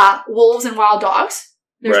 Wolves and wild dogs.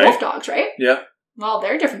 There's wolf dogs, right? Yeah. Well,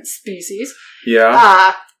 they're different species.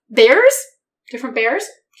 Yeah. Different bears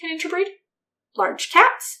can interbreed. Large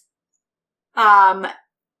cats.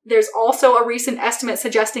 There's also a recent estimate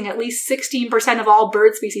suggesting at least 16% of all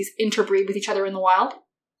bird species interbreed with each other in the wild.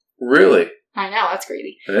 Really? I know, that's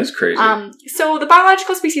crazy. That is crazy. So the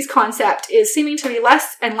biological species concept is seeming to be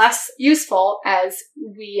less and less useful as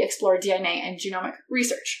we explore DNA and genomic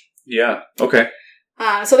research. Yeah, okay.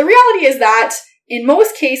 So the reality is that in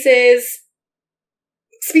most cases,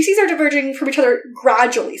 species are diverging from each other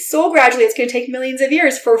gradually. So gradually it's going to take millions of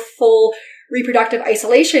years for full reproductive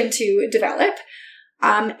isolation to develop.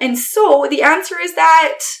 And so the answer is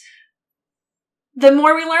that the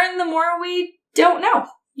more we learn, the more we don't know.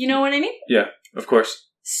 You know what I mean? Yeah, of course.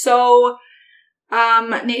 So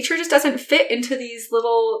nature just doesn't fit into these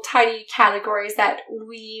little tidy categories that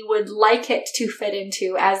we would like it to fit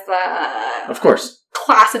into as the of course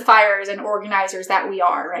classifiers and organizers that we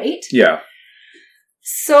are, right? Yeah.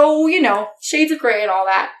 So, shades of gray and all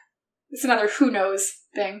that. It's another who knows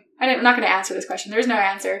thing. I'm not going to answer this question. There's no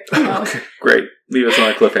answer. Who knows? Okay, great. Leave us on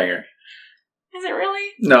a cliffhanger. Is it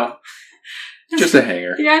really? No. Just a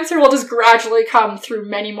hanger. The answer will just gradually come through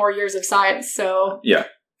many more years of science, so... Yeah.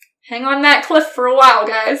 Hang on that cliff for a while,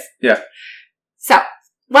 guys. Yeah. So,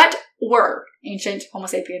 what were ancient Homo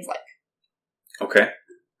sapiens like? Okay.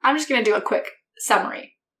 I'm just going to do a quick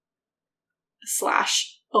summary /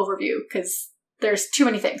 overview, because there's too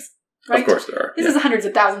many things. Right? Of course there are. This is hundreds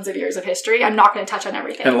of thousands of years of history. I'm not going to touch on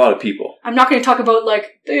everything. And a lot of people. I'm not going to talk about,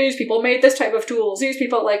 these people made this type of tools. These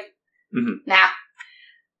people, Nah.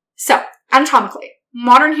 So, anatomically,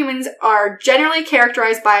 modern humans are generally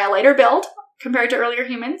characterized by a lighter build compared to earlier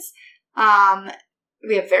humans.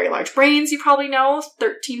 We have very large brains, you probably know.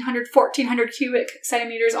 1,300, 1,400 cubic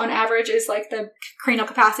centimeters on average is the cranial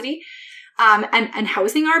capacity. And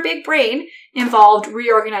housing our big brain involved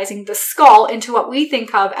reorganizing the skull into what we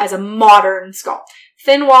think of as a modern skull.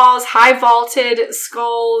 Thin walls, high vaulted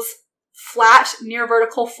skulls, flat, near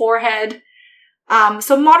vertical forehead.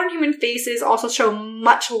 So modern human faces also show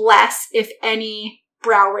much less, if any,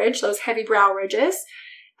 brow ridge, those heavy brow ridges,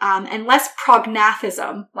 and less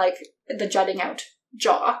prognathism, like the jutting out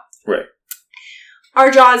jaw. Right. Our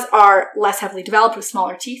jaws are less heavily developed with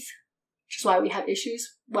smaller teeth, which is why we have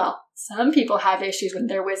issues. Well, some people have issues with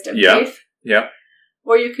their wisdom teeth. Yeah.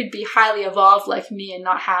 Or you could be highly evolved like me and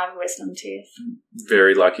not have wisdom teeth.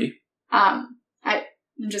 Very lucky. I'm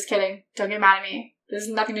just kidding. Don't get mad at me. This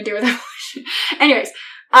has nothing to do with evolution. Anyways,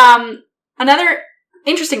 another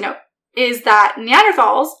interesting note is that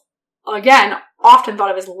Neanderthals, again, often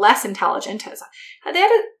thought of as less intelligent, as they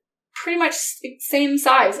had a pretty much same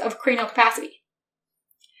size of cranial capacity.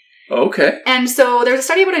 Okay. And so there was a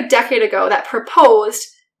study about a decade ago that proposed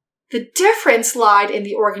the difference lied in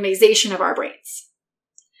the organization of our brains.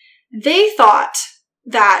 They thought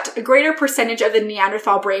that a greater percentage of the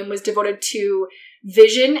Neanderthal brain was devoted to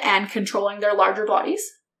vision and controlling their larger bodies,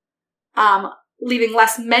 leaving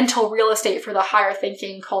less mental real estate for the higher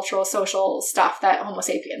thinking, cultural, social stuff that Homo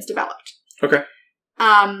sapiens developed. Okay.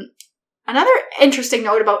 Another interesting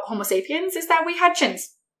note about Homo sapiens is that we had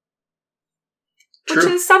chins. True.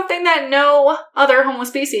 Which is something that no other Homo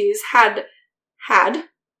species had.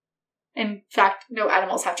 In fact, no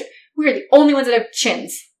animals have chins. We're the only ones that have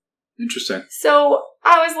chins. Interesting. So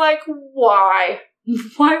I was like, why?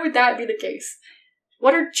 Why would that be the case?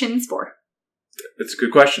 What are chins for? It's a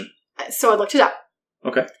good question. So I looked it up.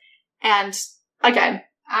 Okay. And again,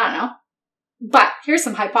 I don't know. But here's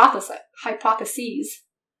some hypotheses.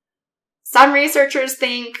 Some researchers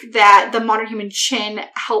think that the modern human chin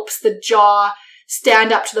helps the jaw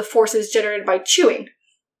stand up to the forces generated by chewing.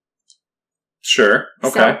 Sure.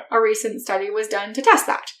 Okay. So a recent study was done to test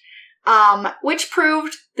that. Which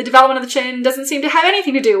proved the development of the chin doesn't seem to have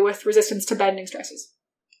anything to do with resistance to bending stresses.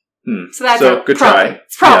 So that's a good probably, try.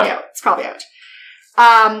 It's probably out. It's probably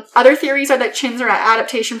out. Other theories are that chins are an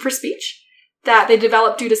adaptation for speech, that they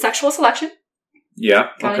develop due to sexual selection. Yeah.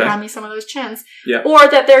 Gotta hand me some of those chins. Yeah. Or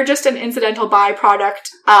that they're just an incidental byproduct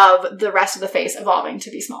of the rest of the face evolving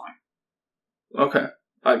to be smaller. Okay.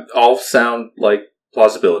 All sound like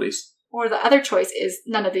plausibilities. Or the other choice is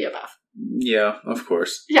none of the above. Yeah, of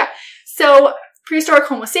course. Yeah. So prehistoric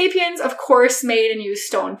Homo sapiens, of course, made and used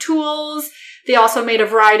stone tools. They also made a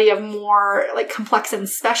variety of more complex and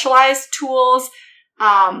specialized tools.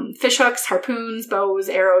 Fish hooks, harpoons, bows,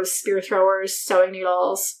 arrows, spear throwers, sewing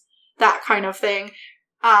needles, that kind of thing.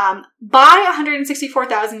 By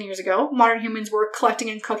 164,000 years ago, modern humans were collecting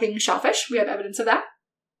and cooking shellfish. We have evidence of that.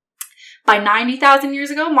 By 90,000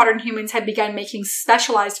 years ago, modern humans had begun making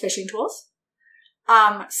specialized fishing tools.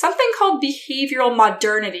 Something called behavioral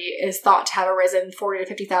modernity is thought to have arisen 40 to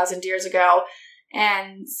 50,000 years ago,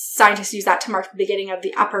 and scientists use that to mark the beginning of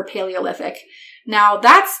the Upper Paleolithic. Now,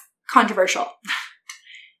 that's controversial.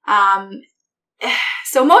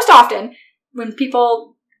 So most often, when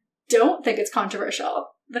people don't think it's controversial,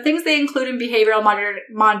 the things they include in behavioral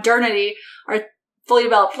modernity are fully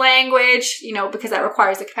developed language, because that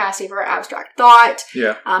requires the capacity for abstract thought,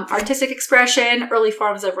 artistic expression, early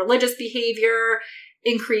forms of religious behavior,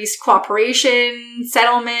 increased cooperation,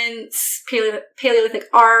 settlements, Paleolithic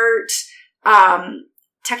art,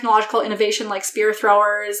 technological innovation like spear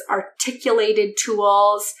throwers, articulated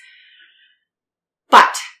tools.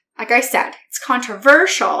 But, like I said, it's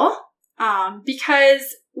controversial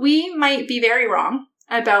because we might be very wrong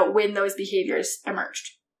about when those behaviors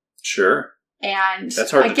emerged. Sure. And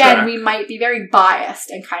that's hard again, to track. We might be very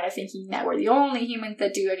biased and kind of thinking that we're the only humans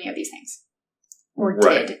that do any of these things. Or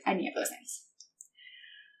did any of those things.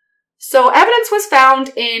 So evidence was found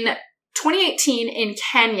in 2018 in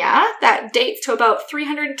Kenya that dates to about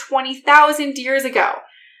 320,000 years ago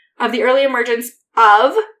of the early emergence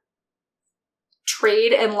of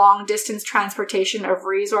trade and long-distance transportation of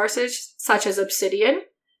resources such as obsidian,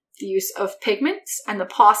 the use of pigments, and the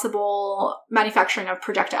possible manufacturing of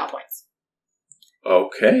projectile points.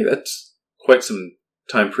 Okay, that's quite some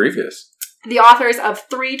time previous. The authors of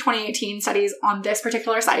 3 2018 studies on this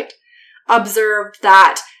particular site observed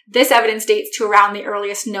that this evidence dates to around the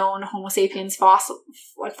earliest known Homo sapiens fossil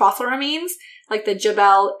remains, like the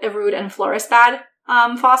Jebel Irhoud and Florisbad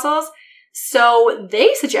fossils. So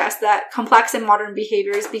they suggest that complex and modern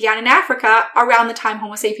behaviors began in Africa around the time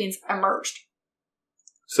Homo sapiens emerged.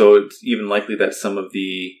 So it's even likely that some of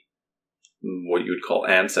the, what you would call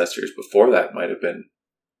ancestors before that might have been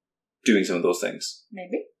doing some of those things.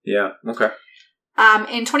 Maybe. Yeah, okay.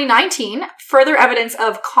 In 2019, further evidence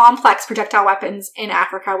of complex projectile weapons in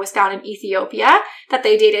Africa was found in Ethiopia that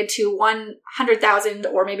they dated to 100,000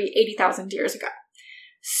 or maybe 80,000 years ago.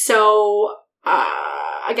 So,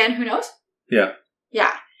 again, who knows? Yeah.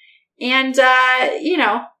 Yeah. And, then,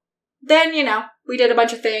 we did a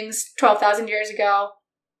bunch of things 12,000 years ago.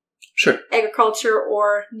 Sure. Agriculture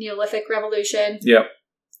or Neolithic revolution. Yep.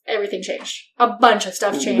 Everything changed. A bunch of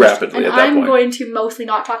stuff changed. Rapidly and at that point. I'm going to mostly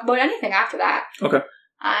not talk about anything after that. Okay.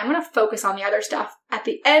 I'm going to focus on the other stuff at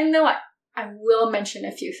the end of I will mention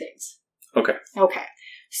a few things. Okay. Okay.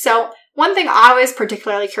 So one thing I was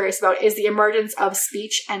particularly curious about is the emergence of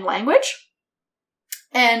speech and language.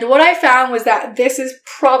 And what I found was that this is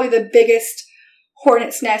probably the biggest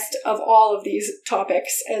hornet's nest of all of these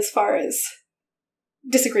topics as far as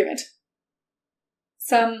disagreement.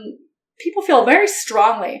 Some people feel very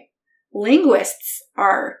strongly linguists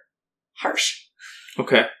are harsh.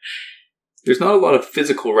 Okay. There's not a lot of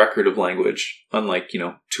physical record of language, unlike,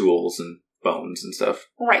 tools and bones and stuff.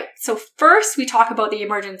 Right. So first we talk about the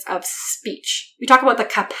emergence of speech. We talk about the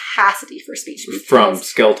capacity for speech. From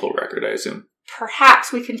skeletal record, I assume.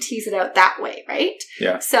 Perhaps we can tease it out that way, right?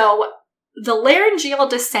 Yeah. So the laryngeal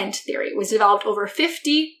descent theory was developed over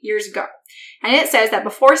 50 years ago. And it says that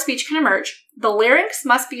before speech can emerge, the larynx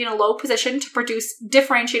must be in a low position to produce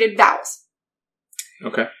differentiated vowels.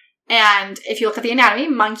 Okay. And if you look at the anatomy,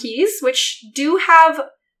 monkeys, which do have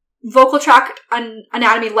vocal tract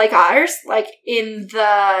anatomy like ours, like in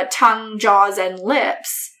the tongue, jaws, and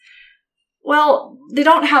lips, well, they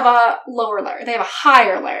don't have a lower larynx. They have a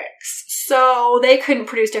higher larynx. So they couldn't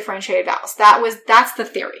produce differentiated vowels. That's the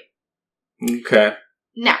theory. Okay.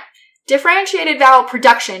 Now, differentiated vowel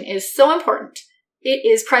production is so important. It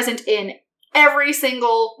is present in every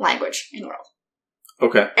single language in the world.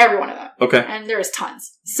 Okay. Every one of them. Okay. And there's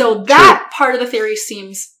tons. So that part of the theory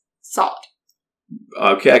seems solid.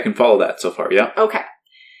 Okay, I can follow that so far, yeah. Okay.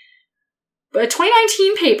 But a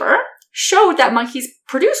 2019 paper showed that monkeys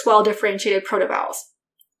produce well-differentiated protovowels.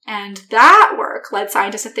 And that work led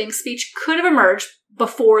scientists to think speech could have emerged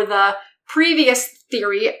before the previous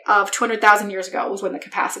theory of 200,000 years ago was when the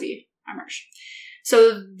capacity emerged.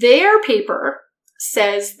 So their paper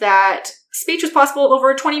says that speech was possible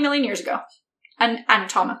over 20 million years ago,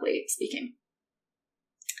 anatomically speaking.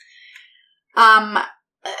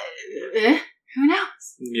 Who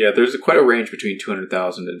knows? Yeah, there's quite a range between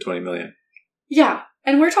 200,000 and 20 million. Yeah,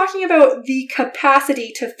 and we're talking about the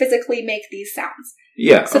capacity to physically make these sounds.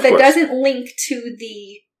 Yeah, so that doesn't link to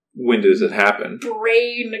the... When does it happen?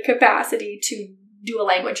 Brain capacity to do a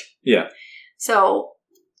language. Yeah. So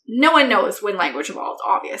no one knows when language evolved,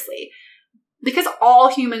 obviously. Because all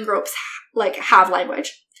human groups have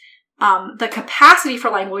language, the capacity for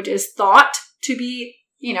language is thought to be,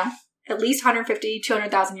 at least 150,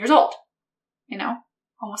 200,000 years old.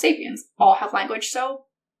 Homo sapiens all have language, so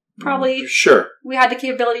probably sure we had the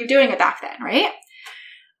capability of doing it back then, right?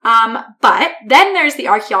 But then there's the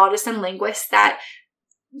archaeologists and linguists that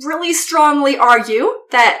really strongly argue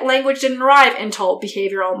that language didn't arrive until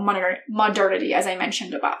behavioral modernity, as I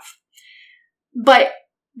mentioned above. But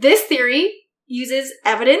this theory uses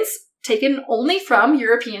evidence taken only from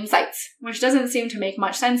European sites, which doesn't seem to make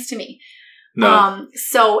much sense to me. No.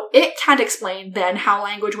 So it can't explain then how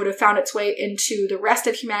language would have found its way into the rest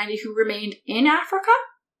of humanity who remained in Africa.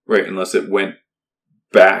 Right, unless it went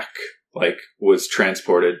back, was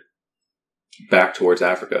transported back towards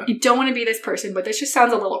Africa. You don't want to be this person, but this just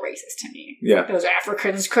sounds a little racist to me. Yeah. Those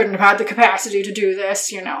Africans couldn't have had the capacity to do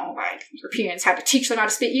this, Europeans had to teach them how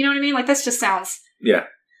to speak, you know what I mean? This just sounds... Yeah.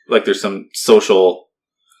 There's some social...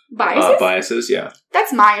 Biases, yeah.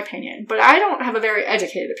 That's my opinion, but I don't have a very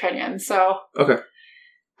educated opinion, so... Okay.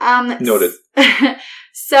 Noted.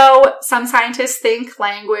 So, some scientists think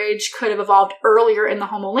language could have evolved earlier in the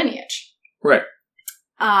Homo lineage. Right.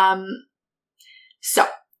 So,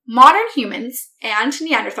 modern humans and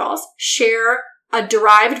Neanderthals share a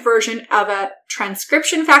derived version of a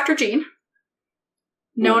transcription factor gene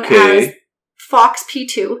known as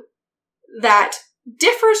FOXP2 that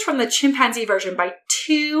differs from the chimpanzee version by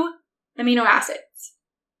 2 amino acids.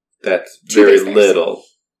 That's very little.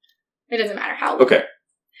 It doesn't matter how little. Okay.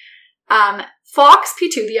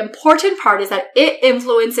 FOXP2, the important part is that it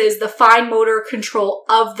influences the fine motor control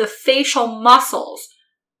of the facial muscles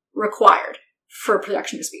required for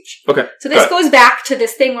production of speech. Okay. So this goes back to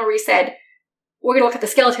this thing where we said, we're going to look at the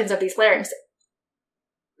skeletons of these larynx.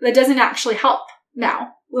 That doesn't actually help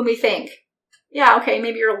now when we think, yeah, okay,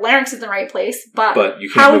 maybe your larynx is in the right place, but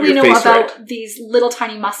how do we know about these little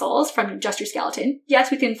tiny muscles from just your skeleton? Yes,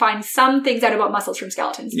 we can find some things out about muscles from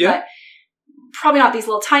skeletons, but probably not these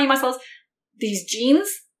little tiny muscles. These genes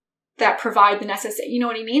that provide the necessary, you know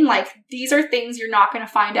what I mean? These are things you're not going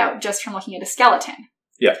to find out just from looking at a skeleton.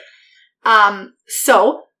 Yeah.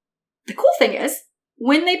 So the cool thing is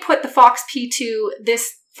when they put this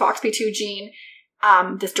FOXP2 gene,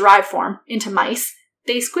 this derived form into mice,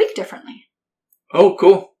 they squeak differently. Oh,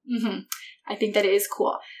 cool. Mm-hmm. I think that is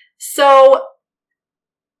cool. So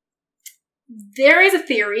there is a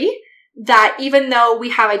theory that even though we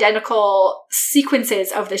have identical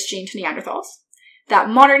sequences of this gene to Neanderthals, that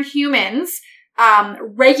modern humans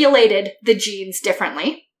regulated the genes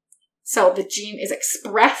differently. So the gene is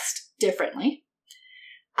expressed differently.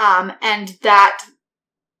 And that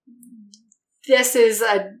this is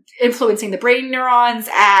influencing the brain neurons,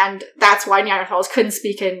 and that's why Neanderthals couldn't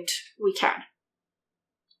speak and we can.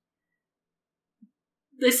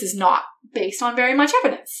 This is not based on very much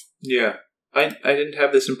evidence. Yeah. I didn't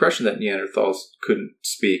have this impression that Neanderthals couldn't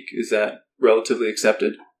speak. Is that relatively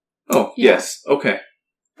accepted? Oh, yeah. Yes. Okay.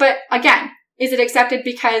 But again, is it accepted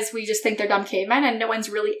because we just think they're dumb cavemen and no one's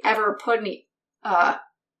really ever put any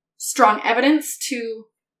strong evidence to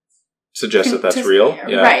suggest that that's real?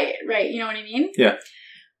 Yeah. Right. You know what I mean? Yeah.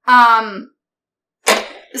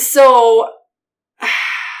 So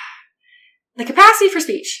the capacity for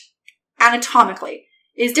speech, anatomically,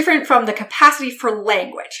 is different from the capacity for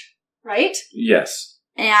language, right? Yes.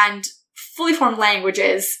 And fully formed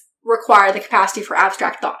languages require the capacity for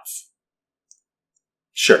abstract thoughts.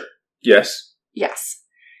 Sure. Yes. Yes.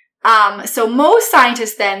 So most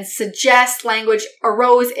scientists then suggest language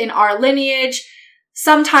arose in our lineage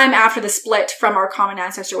sometime after the split from our common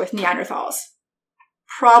ancestor with Neanderthals.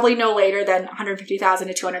 Probably no later than 150,000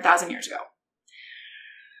 to 200,000 years ago.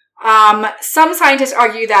 Some scientists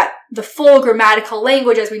argue that the full grammatical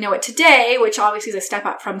language as we know it today, which obviously is a step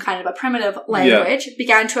up from kind of a primitive language,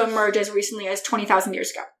 began to emerge as recently as 20,000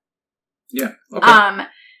 years ago. Yeah. Okay.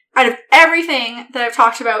 Out of everything that I've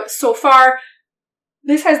talked about so far,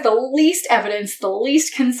 this has the least evidence, the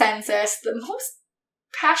least consensus, the most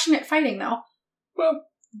passionate fighting, though. Well,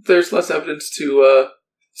 there's less evidence to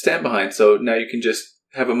stand behind, so now you can just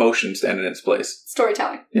have emotion stand in its place.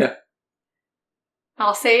 Storytelling. Yeah.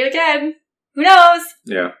 I'll say it again. Who knows?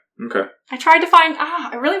 Yeah. Okay. I tried to find,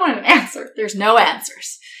 I really wanted an answer. There's no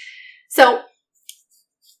answers. So,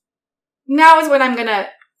 now is when I'm going to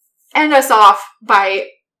end us off by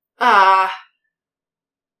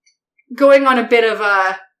going on a bit of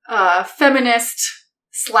a feminist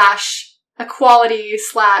 / equality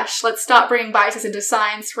 / let's stop bringing biases into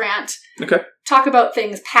science rant. Okay. Talk about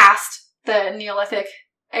things past the Neolithic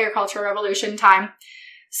agricultural revolution time.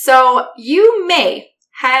 So you may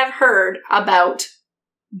have heard about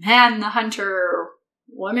man the hunter,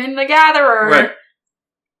 woman the gatherer. Right.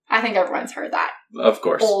 I think everyone's heard that. Of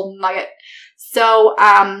course. Old nugget. So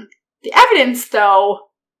the evidence, though,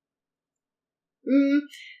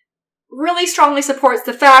 really strongly supports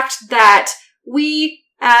the fact that we,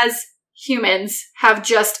 as humans, have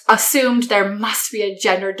just assumed there must be a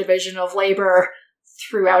gender division of labor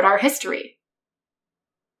throughout our history.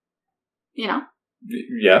 You know?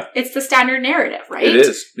 Yeah. It's the standard narrative, right? It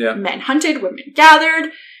is, yeah. Men hunted, women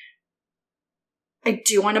gathered. I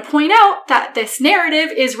do want to point out that this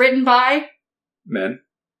narrative is written by men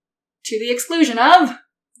to the exclusion of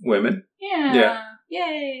women. Yeah.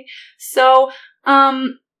 Yay. So, the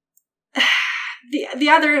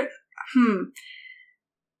other,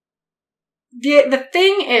 the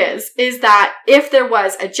thing is that if there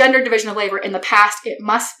was a gender division of labor in the past, it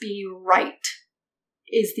must be right,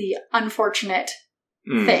 is the unfortunate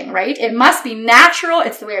thing, right? It must be natural.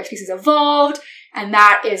 It's the way our species evolved. And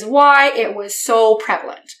that is why it was so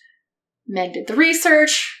prevalent. Men did the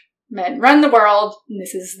research. Men run the world. And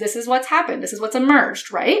this is what's happened. This is what's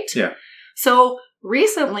emerged, right? Yeah. So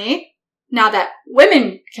recently, now that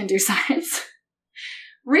women can do science,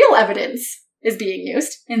 real evidence is being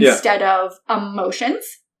used instead of emotions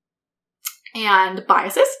and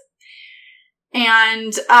biases.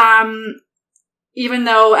 And even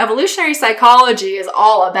though evolutionary psychology is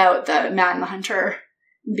all about the man the hunter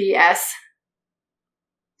BS,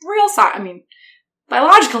 real science,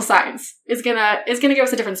 biological science is gonna give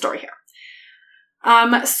us a different story here.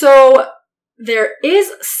 So there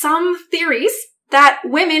is some theories that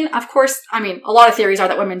women, of course, a lot of theories are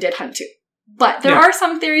that women did hunt too. But there are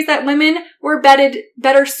some theories that women were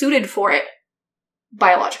better suited for it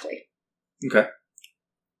biologically. Okay.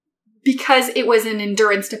 Because it was an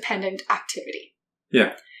endurance-dependent activity.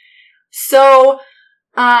 Yeah. So,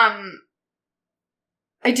 I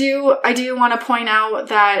do want to point out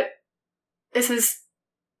that this is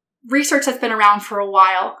research that's been around for a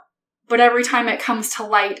while, but every time it comes to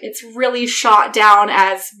light, it's really shot down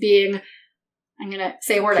as being, I'm going to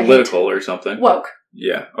say a word political or something. Woke.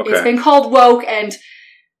 Yeah, okay. It's been called woke, and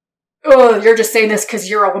you're just saying this because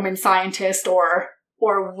you're a woman scientist or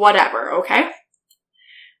whatever, okay?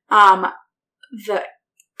 The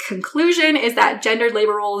conclusion is that gendered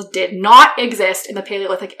labor roles did not exist in the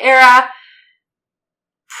Paleolithic era.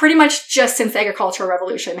 Pretty much just since the agricultural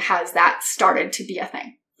revolution has that started to be a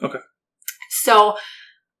thing. Okay. So,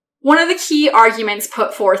 one of the key arguments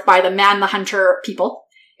put forth by the man the hunter people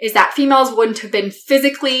is that females wouldn't have been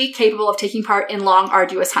physically capable of taking part in long,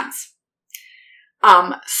 arduous hunts.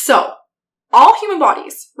 So, all human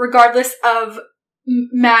bodies, regardless of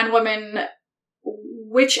man, woman,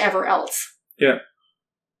 whichever else,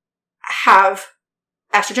 have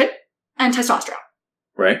estrogen and testosterone.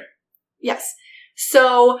 Right. Yes.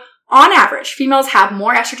 So, on average, females have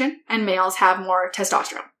more estrogen and males have more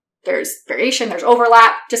testosterone. There's variation, there's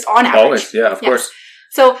overlap, just on average. Always, yeah, of course.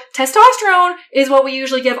 So, testosterone is what we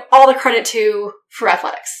usually give all the credit to for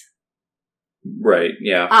athletics. Right,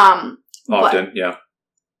 yeah. Often, yeah.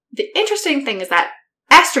 The interesting thing is that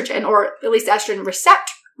estrogen, or at least estrogen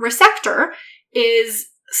receptor, is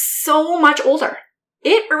so much older.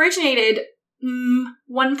 It originated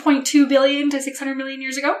 1.2 billion to 600 million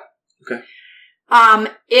years ago. Okay.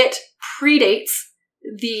 It predates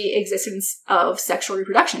the existence of sexual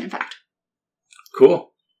reproduction, in fact.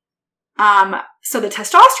 Cool. So the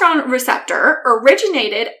testosterone receptor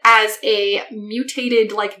originated as a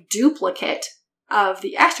mutated, like, duplicate of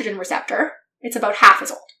the estrogen receptor. It's about half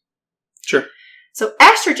as old. Sure. So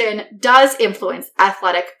estrogen does influence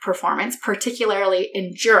athletic performance, particularly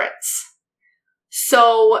endurance.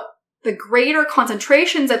 So the greater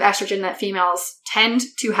concentrations of estrogen that females tend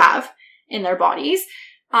to have in their bodies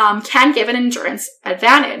can give an endurance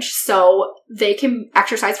advantage. So they can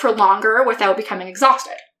exercise for longer without becoming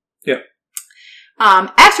exhausted. Yeah.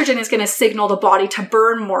 Estrogen is going to signal the body to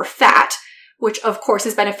burn more fat, which of course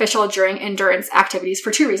is beneficial during endurance activities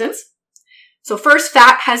for two reasons. So first,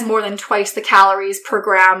 fat has more than twice the calories per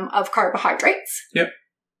gram of carbohydrates. Yep.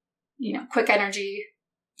 You know, quick energy.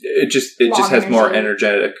 It just has more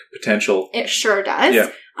energetic potential. It sure does.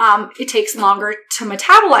 Yeah. It takes longer to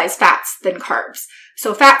metabolize fats than carbs.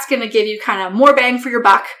 So fat's going to give you kind of more bang for your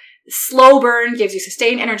buck. Slow burn gives you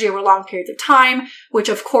sustained energy over long periods of time, which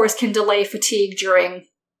of course can delay fatigue during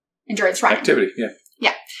endurance running. Activity, yeah.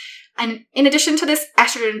 Yeah. And in addition to this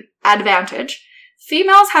estrogen advantage,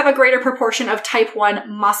 females have a greater proportion of type 1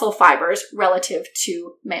 muscle fibers relative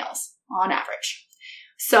to males on average.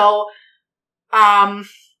 So,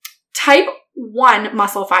 type 1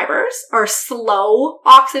 muscle fibers are slow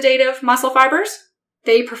oxidative muscle fibers.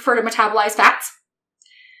 They prefer to metabolize fats.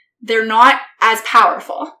 They're not as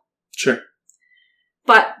powerful. Sure.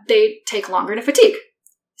 But they take longer to fatigue.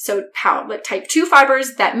 So type 2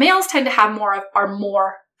 fibers that males tend to have more of are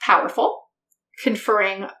more powerful,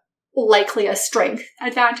 conferring likely a strength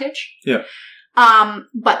advantage. Yeah.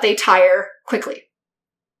 But they tire quickly.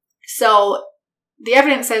 So the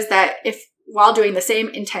evidence says that if while doing the same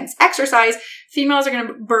intense exercise, females are going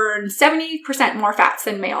to burn 70% more fats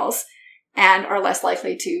than males and are less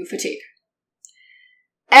likely to fatigue.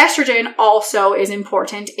 Estrogen also is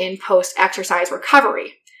important in post-exercise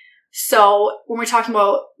recovery. So when we're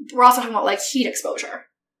also talking about like heat exposure.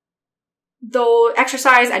 Though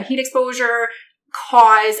exercise and heat exposure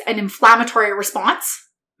cause an inflammatory response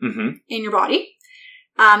in your body.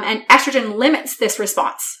 And estrogen limits this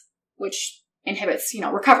response, which inhibits,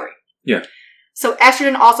 recovery. Yeah. So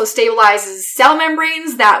estrogen also stabilizes cell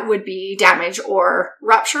membranes that would be damaged or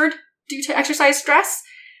ruptured due to exercise stress.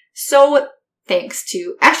 So thanks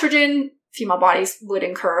to estrogen, female bodies would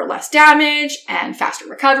incur less damage and faster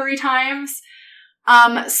recovery times.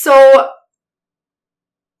 So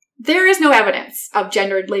there is no evidence of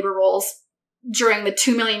gendered labor roles during the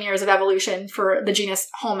 2 million years of evolution for the genus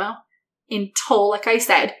Homo until, like I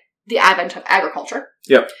said, the advent of agriculture.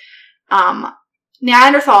 Yep.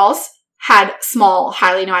 Neanderthals had small,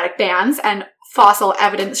 highly nomadic bands, and fossil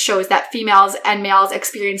evidence shows that females and males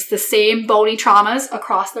experienced the same bony traumas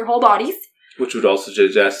across their whole bodies. Which would also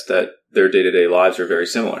suggest that their day-to-day lives are very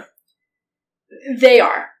similar. They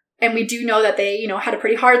are. And we do know that they, had a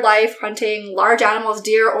pretty hard life hunting large animals,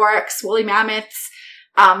 deer, oryx, woolly mammoths,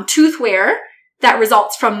 tooth wear that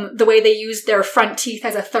results from the way they use their front teeth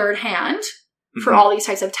as a third hand for all these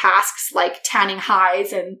types of tasks like tanning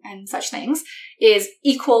hides and such things is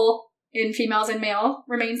equal in females and male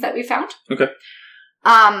remains that we found. Okay.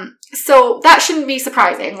 So that shouldn't be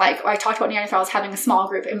surprising. Like I talked about Neanderthals having a small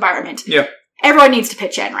group environment. Yeah. Everyone needs to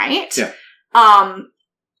pitch in, right? Yeah.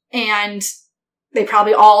 And they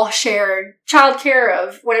probably all shared childcare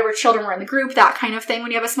of whatever children were in the group, that kind of thing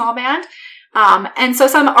when you have a small band. And so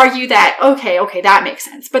some argue that, okay, that makes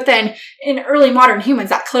sense. But then in early modern humans,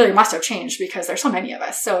 that clearly must have changed because there's so many of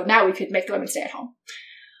us. So now we could make the women stay at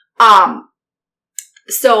home.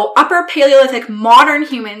 So upper Paleolithic modern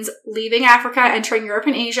humans leaving Africa, entering Europe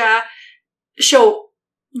and Asia show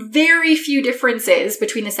very few differences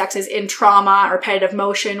between the sexes in trauma or repetitive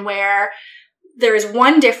motion, where there is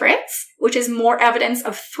one difference, which is more evidence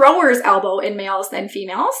of thrower's elbow in males than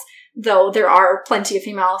females, though there are plenty of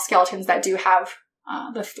female skeletons that do have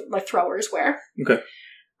the thrower's wear. Okay.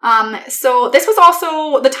 So this was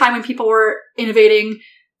also the time when people were innovating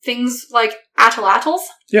things like atlatls.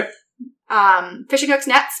 Yeah. Fishing hooks,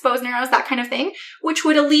 nets, bows and arrows, that kind of thing, which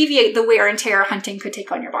would alleviate the wear and tear hunting could take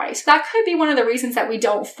on your body. So that could be one of the reasons that we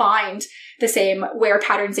don't find the same wear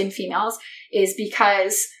patterns in females, is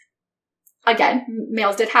because, again,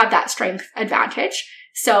 males did have that strength advantage.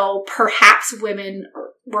 So perhaps women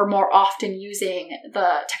were more often using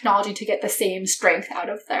the technology to get the same strength out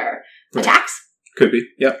of their attacks. Could be,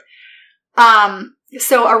 yeah.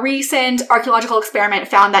 So a recent archaeological experiment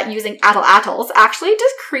found that using atlatls actually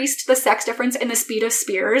decreased the sex difference in the speed of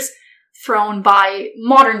spears thrown by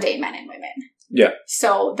modern day men and women. Yeah.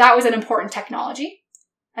 So that was an important technology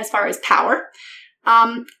as far as power.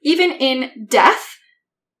 Even in death,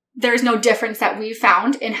 there's no difference that we've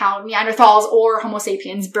found in how Neanderthals or Homo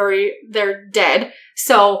sapiens bury their dead.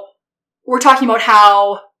 So we're talking about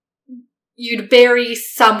how you'd bury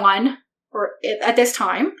someone, or at this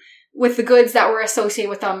time, with the goods that were associated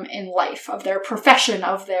with them in life, of their profession,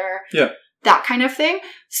 of their, that kind of thing.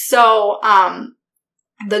 So,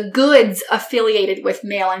 the goods affiliated with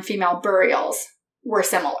male and female burials were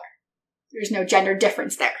similar. There's no gender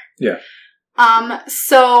difference there. Yeah.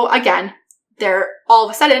 So again, there all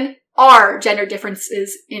of a sudden are gender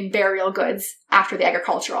differences in burial goods after the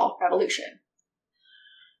agricultural revolution.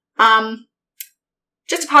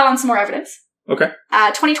 Just to pile on some more evidence. Okay. A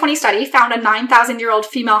 2020 study found a 9,000-year-old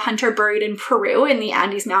female hunter buried in Peru in the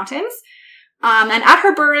Andes Mountains. And at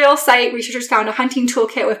her burial site, researchers found a hunting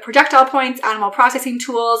toolkit with projectile points, animal processing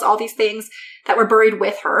tools, all these things that were buried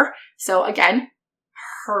with her. So again,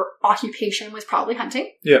 her occupation was probably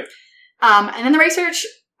hunting. Yeah. And then the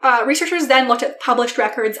researchers then looked at published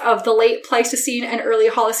records of the late Pleistocene and early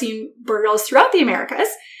Holocene burials throughout the Americas.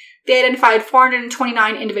 They identified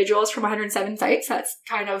 429 individuals from 107 sites. That's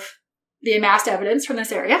kind of the amassed evidence from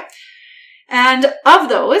this area. And of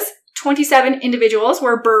those, 27 individuals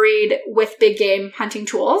were buried with big game hunting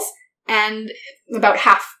tools, and about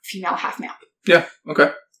half female, half male. Yeah,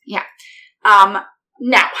 okay. Yeah.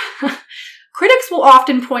 Now, critics will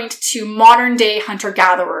often point to modern day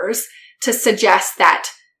hunter-gatherers to suggest that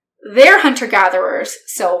their hunter-gatherers,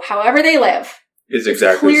 so however they live, is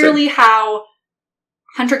exactly clearly how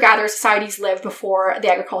hunter-gatherer societies lived before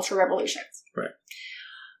the agricultural revolutions. Right.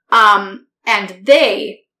 And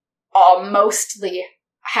they all mostly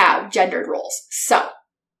have gendered roles. So,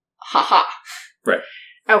 haha. Right.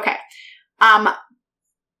 Okay.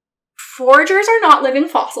 Foragers are not living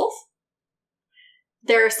fossils.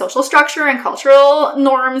 Their social structure and cultural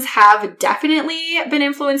norms have definitely been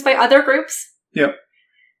influenced by other groups. Yep.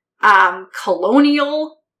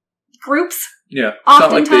 Colonial groups. Yeah. It's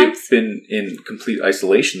not like they've been in complete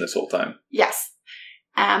isolation this whole time. Yes.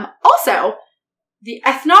 Also, the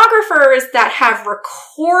ethnographers that have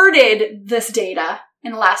recorded this data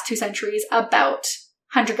in the last 2 centuries about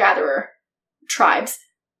hunter-gatherer tribes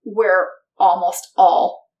were almost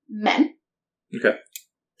all men. Okay.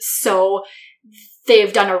 So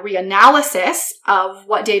they've done a reanalysis of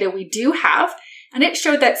what data we do have, and it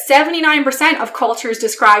showed that 79% of cultures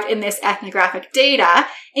described in this ethnographic data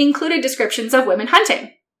included descriptions of women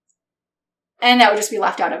hunting. And that would just be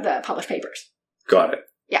left out of the published papers. Got it.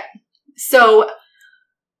 Yeah. So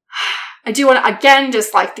I do want to, again,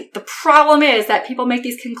 just like the problem is that people make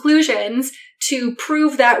these conclusions to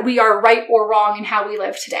prove that we are right or wrong in how we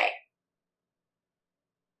live today.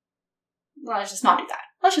 Let's just not do that.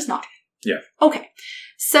 Let's just not do that. Yeah. Okay.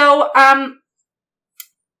 So,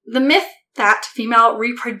 the myth that female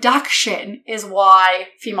reproduction is why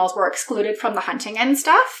females were excluded from the hunting and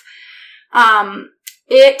stuff,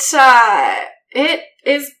 it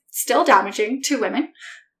is still damaging to women.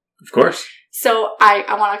 Of course. So I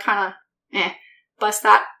want to kind of bust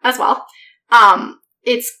that as well.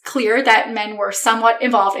 It's clear that men were somewhat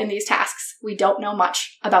involved in these tasks. We don't know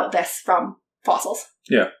much about this from fossils.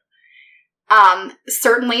 Yeah.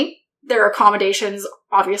 Certainly, there are accommodations,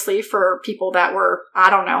 obviously, for people that were,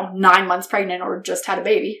 9 months pregnant or just had a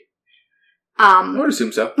baby. I would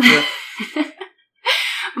assume so. Yeah.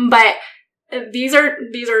 But these are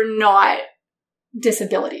not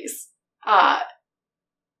disabilities.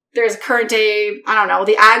 There's current day,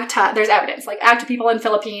 the AGTA, there's evidence, like AGTA people in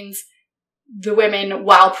Philippines, the women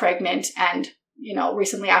while pregnant and,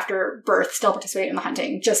 recently after birth still participate in the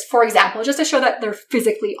hunting, just for example, just to show that they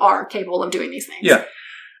physically are capable of doing these things. Yeah.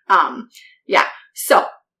 Yeah. So,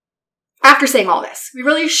 after saying all this, we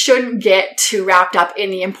really shouldn't get too wrapped up in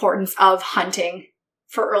the importance of hunting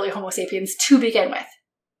for early Homo sapiens to begin with.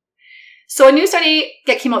 So a new study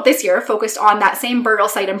that came out this year focused on that same burial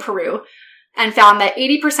site in Peru and found that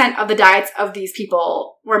 80% of the diets of these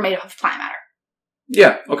people were made of plant matter.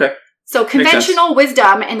 Yeah, okay. So conventional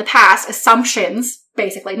wisdom in the past, assumptions,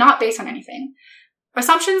 basically, not based on anything,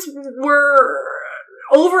 assumptions were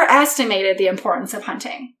overestimated the importance of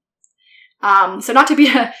hunting. So not to be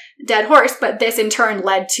a dead horse, but this in turn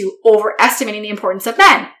led to overestimating the importance of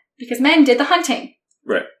men, because men did the hunting.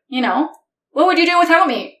 Right. You know, what would you do without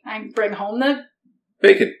me? I'd bring home the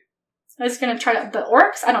bacon. I was going to try the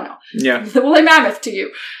orcs? I don't know. Yeah. The woolly mammoth to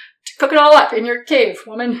you. To cook it all up in your cave,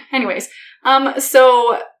 woman. Anyways.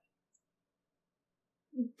 So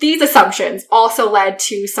these assumptions also led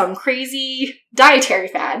to some crazy dietary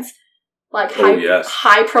fads. Like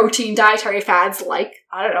high protein dietary fads like,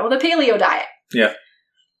 I don't know, the paleo diet. Yeah.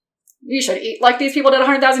 You should eat like these people did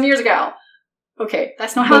 100,000 years ago. Okay,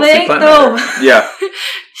 that's not how they ate, though. Yeah.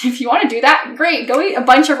 If you want to do that, great. Go eat a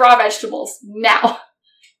bunch of raw vegetables now.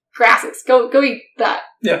 Grasses. Go eat that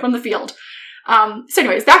from the field. So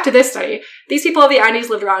anyways, back to this study. These people of the Andes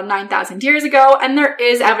lived around 9,000 years ago, and there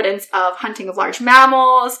is evidence of hunting of large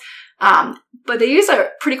mammals. But they use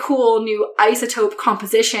a pretty cool new isotope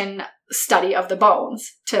composition study of the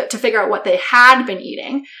bones to figure out what they had been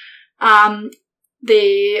eating.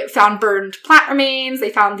 They found burned plant remains,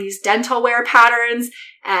 they found these dental wear patterns,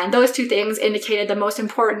 and those two things indicated the most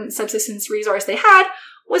important subsistence resource they had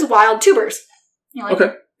was wild tubers. You know,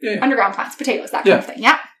 like underground plants, potatoes, that kind of thing.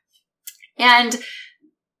 Yeah. And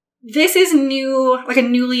this is new, like a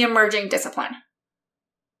newly emerging discipline.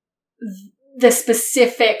 The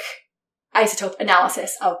specific isotope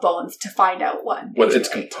analysis of bones to find out what it's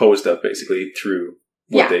composed of, basically, through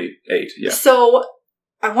what they ate. Yeah. So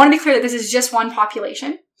I want to be clear that this is just one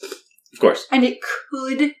population. Of course. And it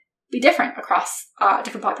could be different across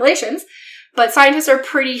different populations. But scientists are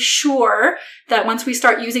pretty sure that once we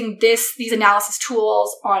start using these analysis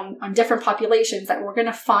tools on different populations, that we're going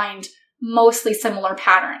to find mostly similar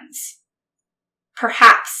patterns.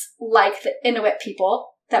 Perhaps like the Inuit people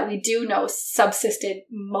that we do know subsisted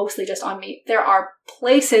mostly just on meat. There are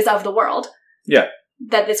places of the world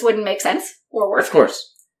that this wouldn't make sense or work. Of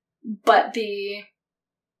course. But the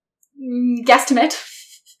guesstimate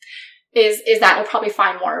is that we'll probably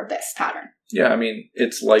find more of this pattern. Yeah, I mean,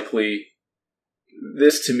 it's likely.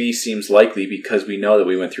 This to me seems likely because we know that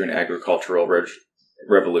we went through an agricultural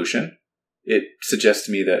revolution. It suggests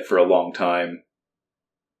to me that for a long time,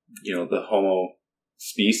 you know, the Homo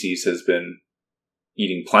species has been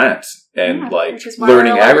eating plants and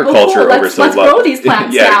learning agriculture over so long. Let's grow these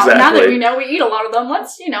plants now. Exactly. Now that we know we eat a lot of them,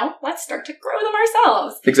 let's start to grow them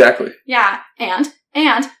ourselves. Exactly. Yeah, and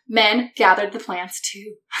men gathered the plants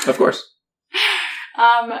too. Of course.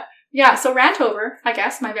 Yeah, so rant over, I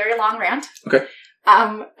guess, my very long rant. Okay.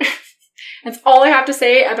 That's all I have to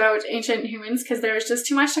say about ancient humans because there's just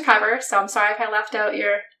too much to cover. So I'm sorry if I left out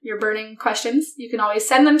your burning questions. You can always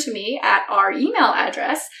send them to me at our email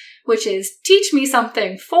address, which is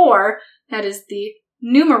teachmesomething4, that is the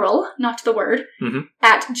numeral, not the word,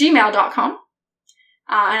 at gmail.com.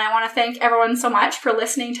 And I want to thank everyone so much for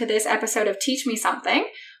listening to this episode of Teach Me Something.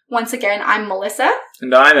 Once again, I'm Melissa.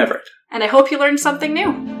 And I'm Everett. And I hope you learned something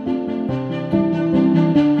new.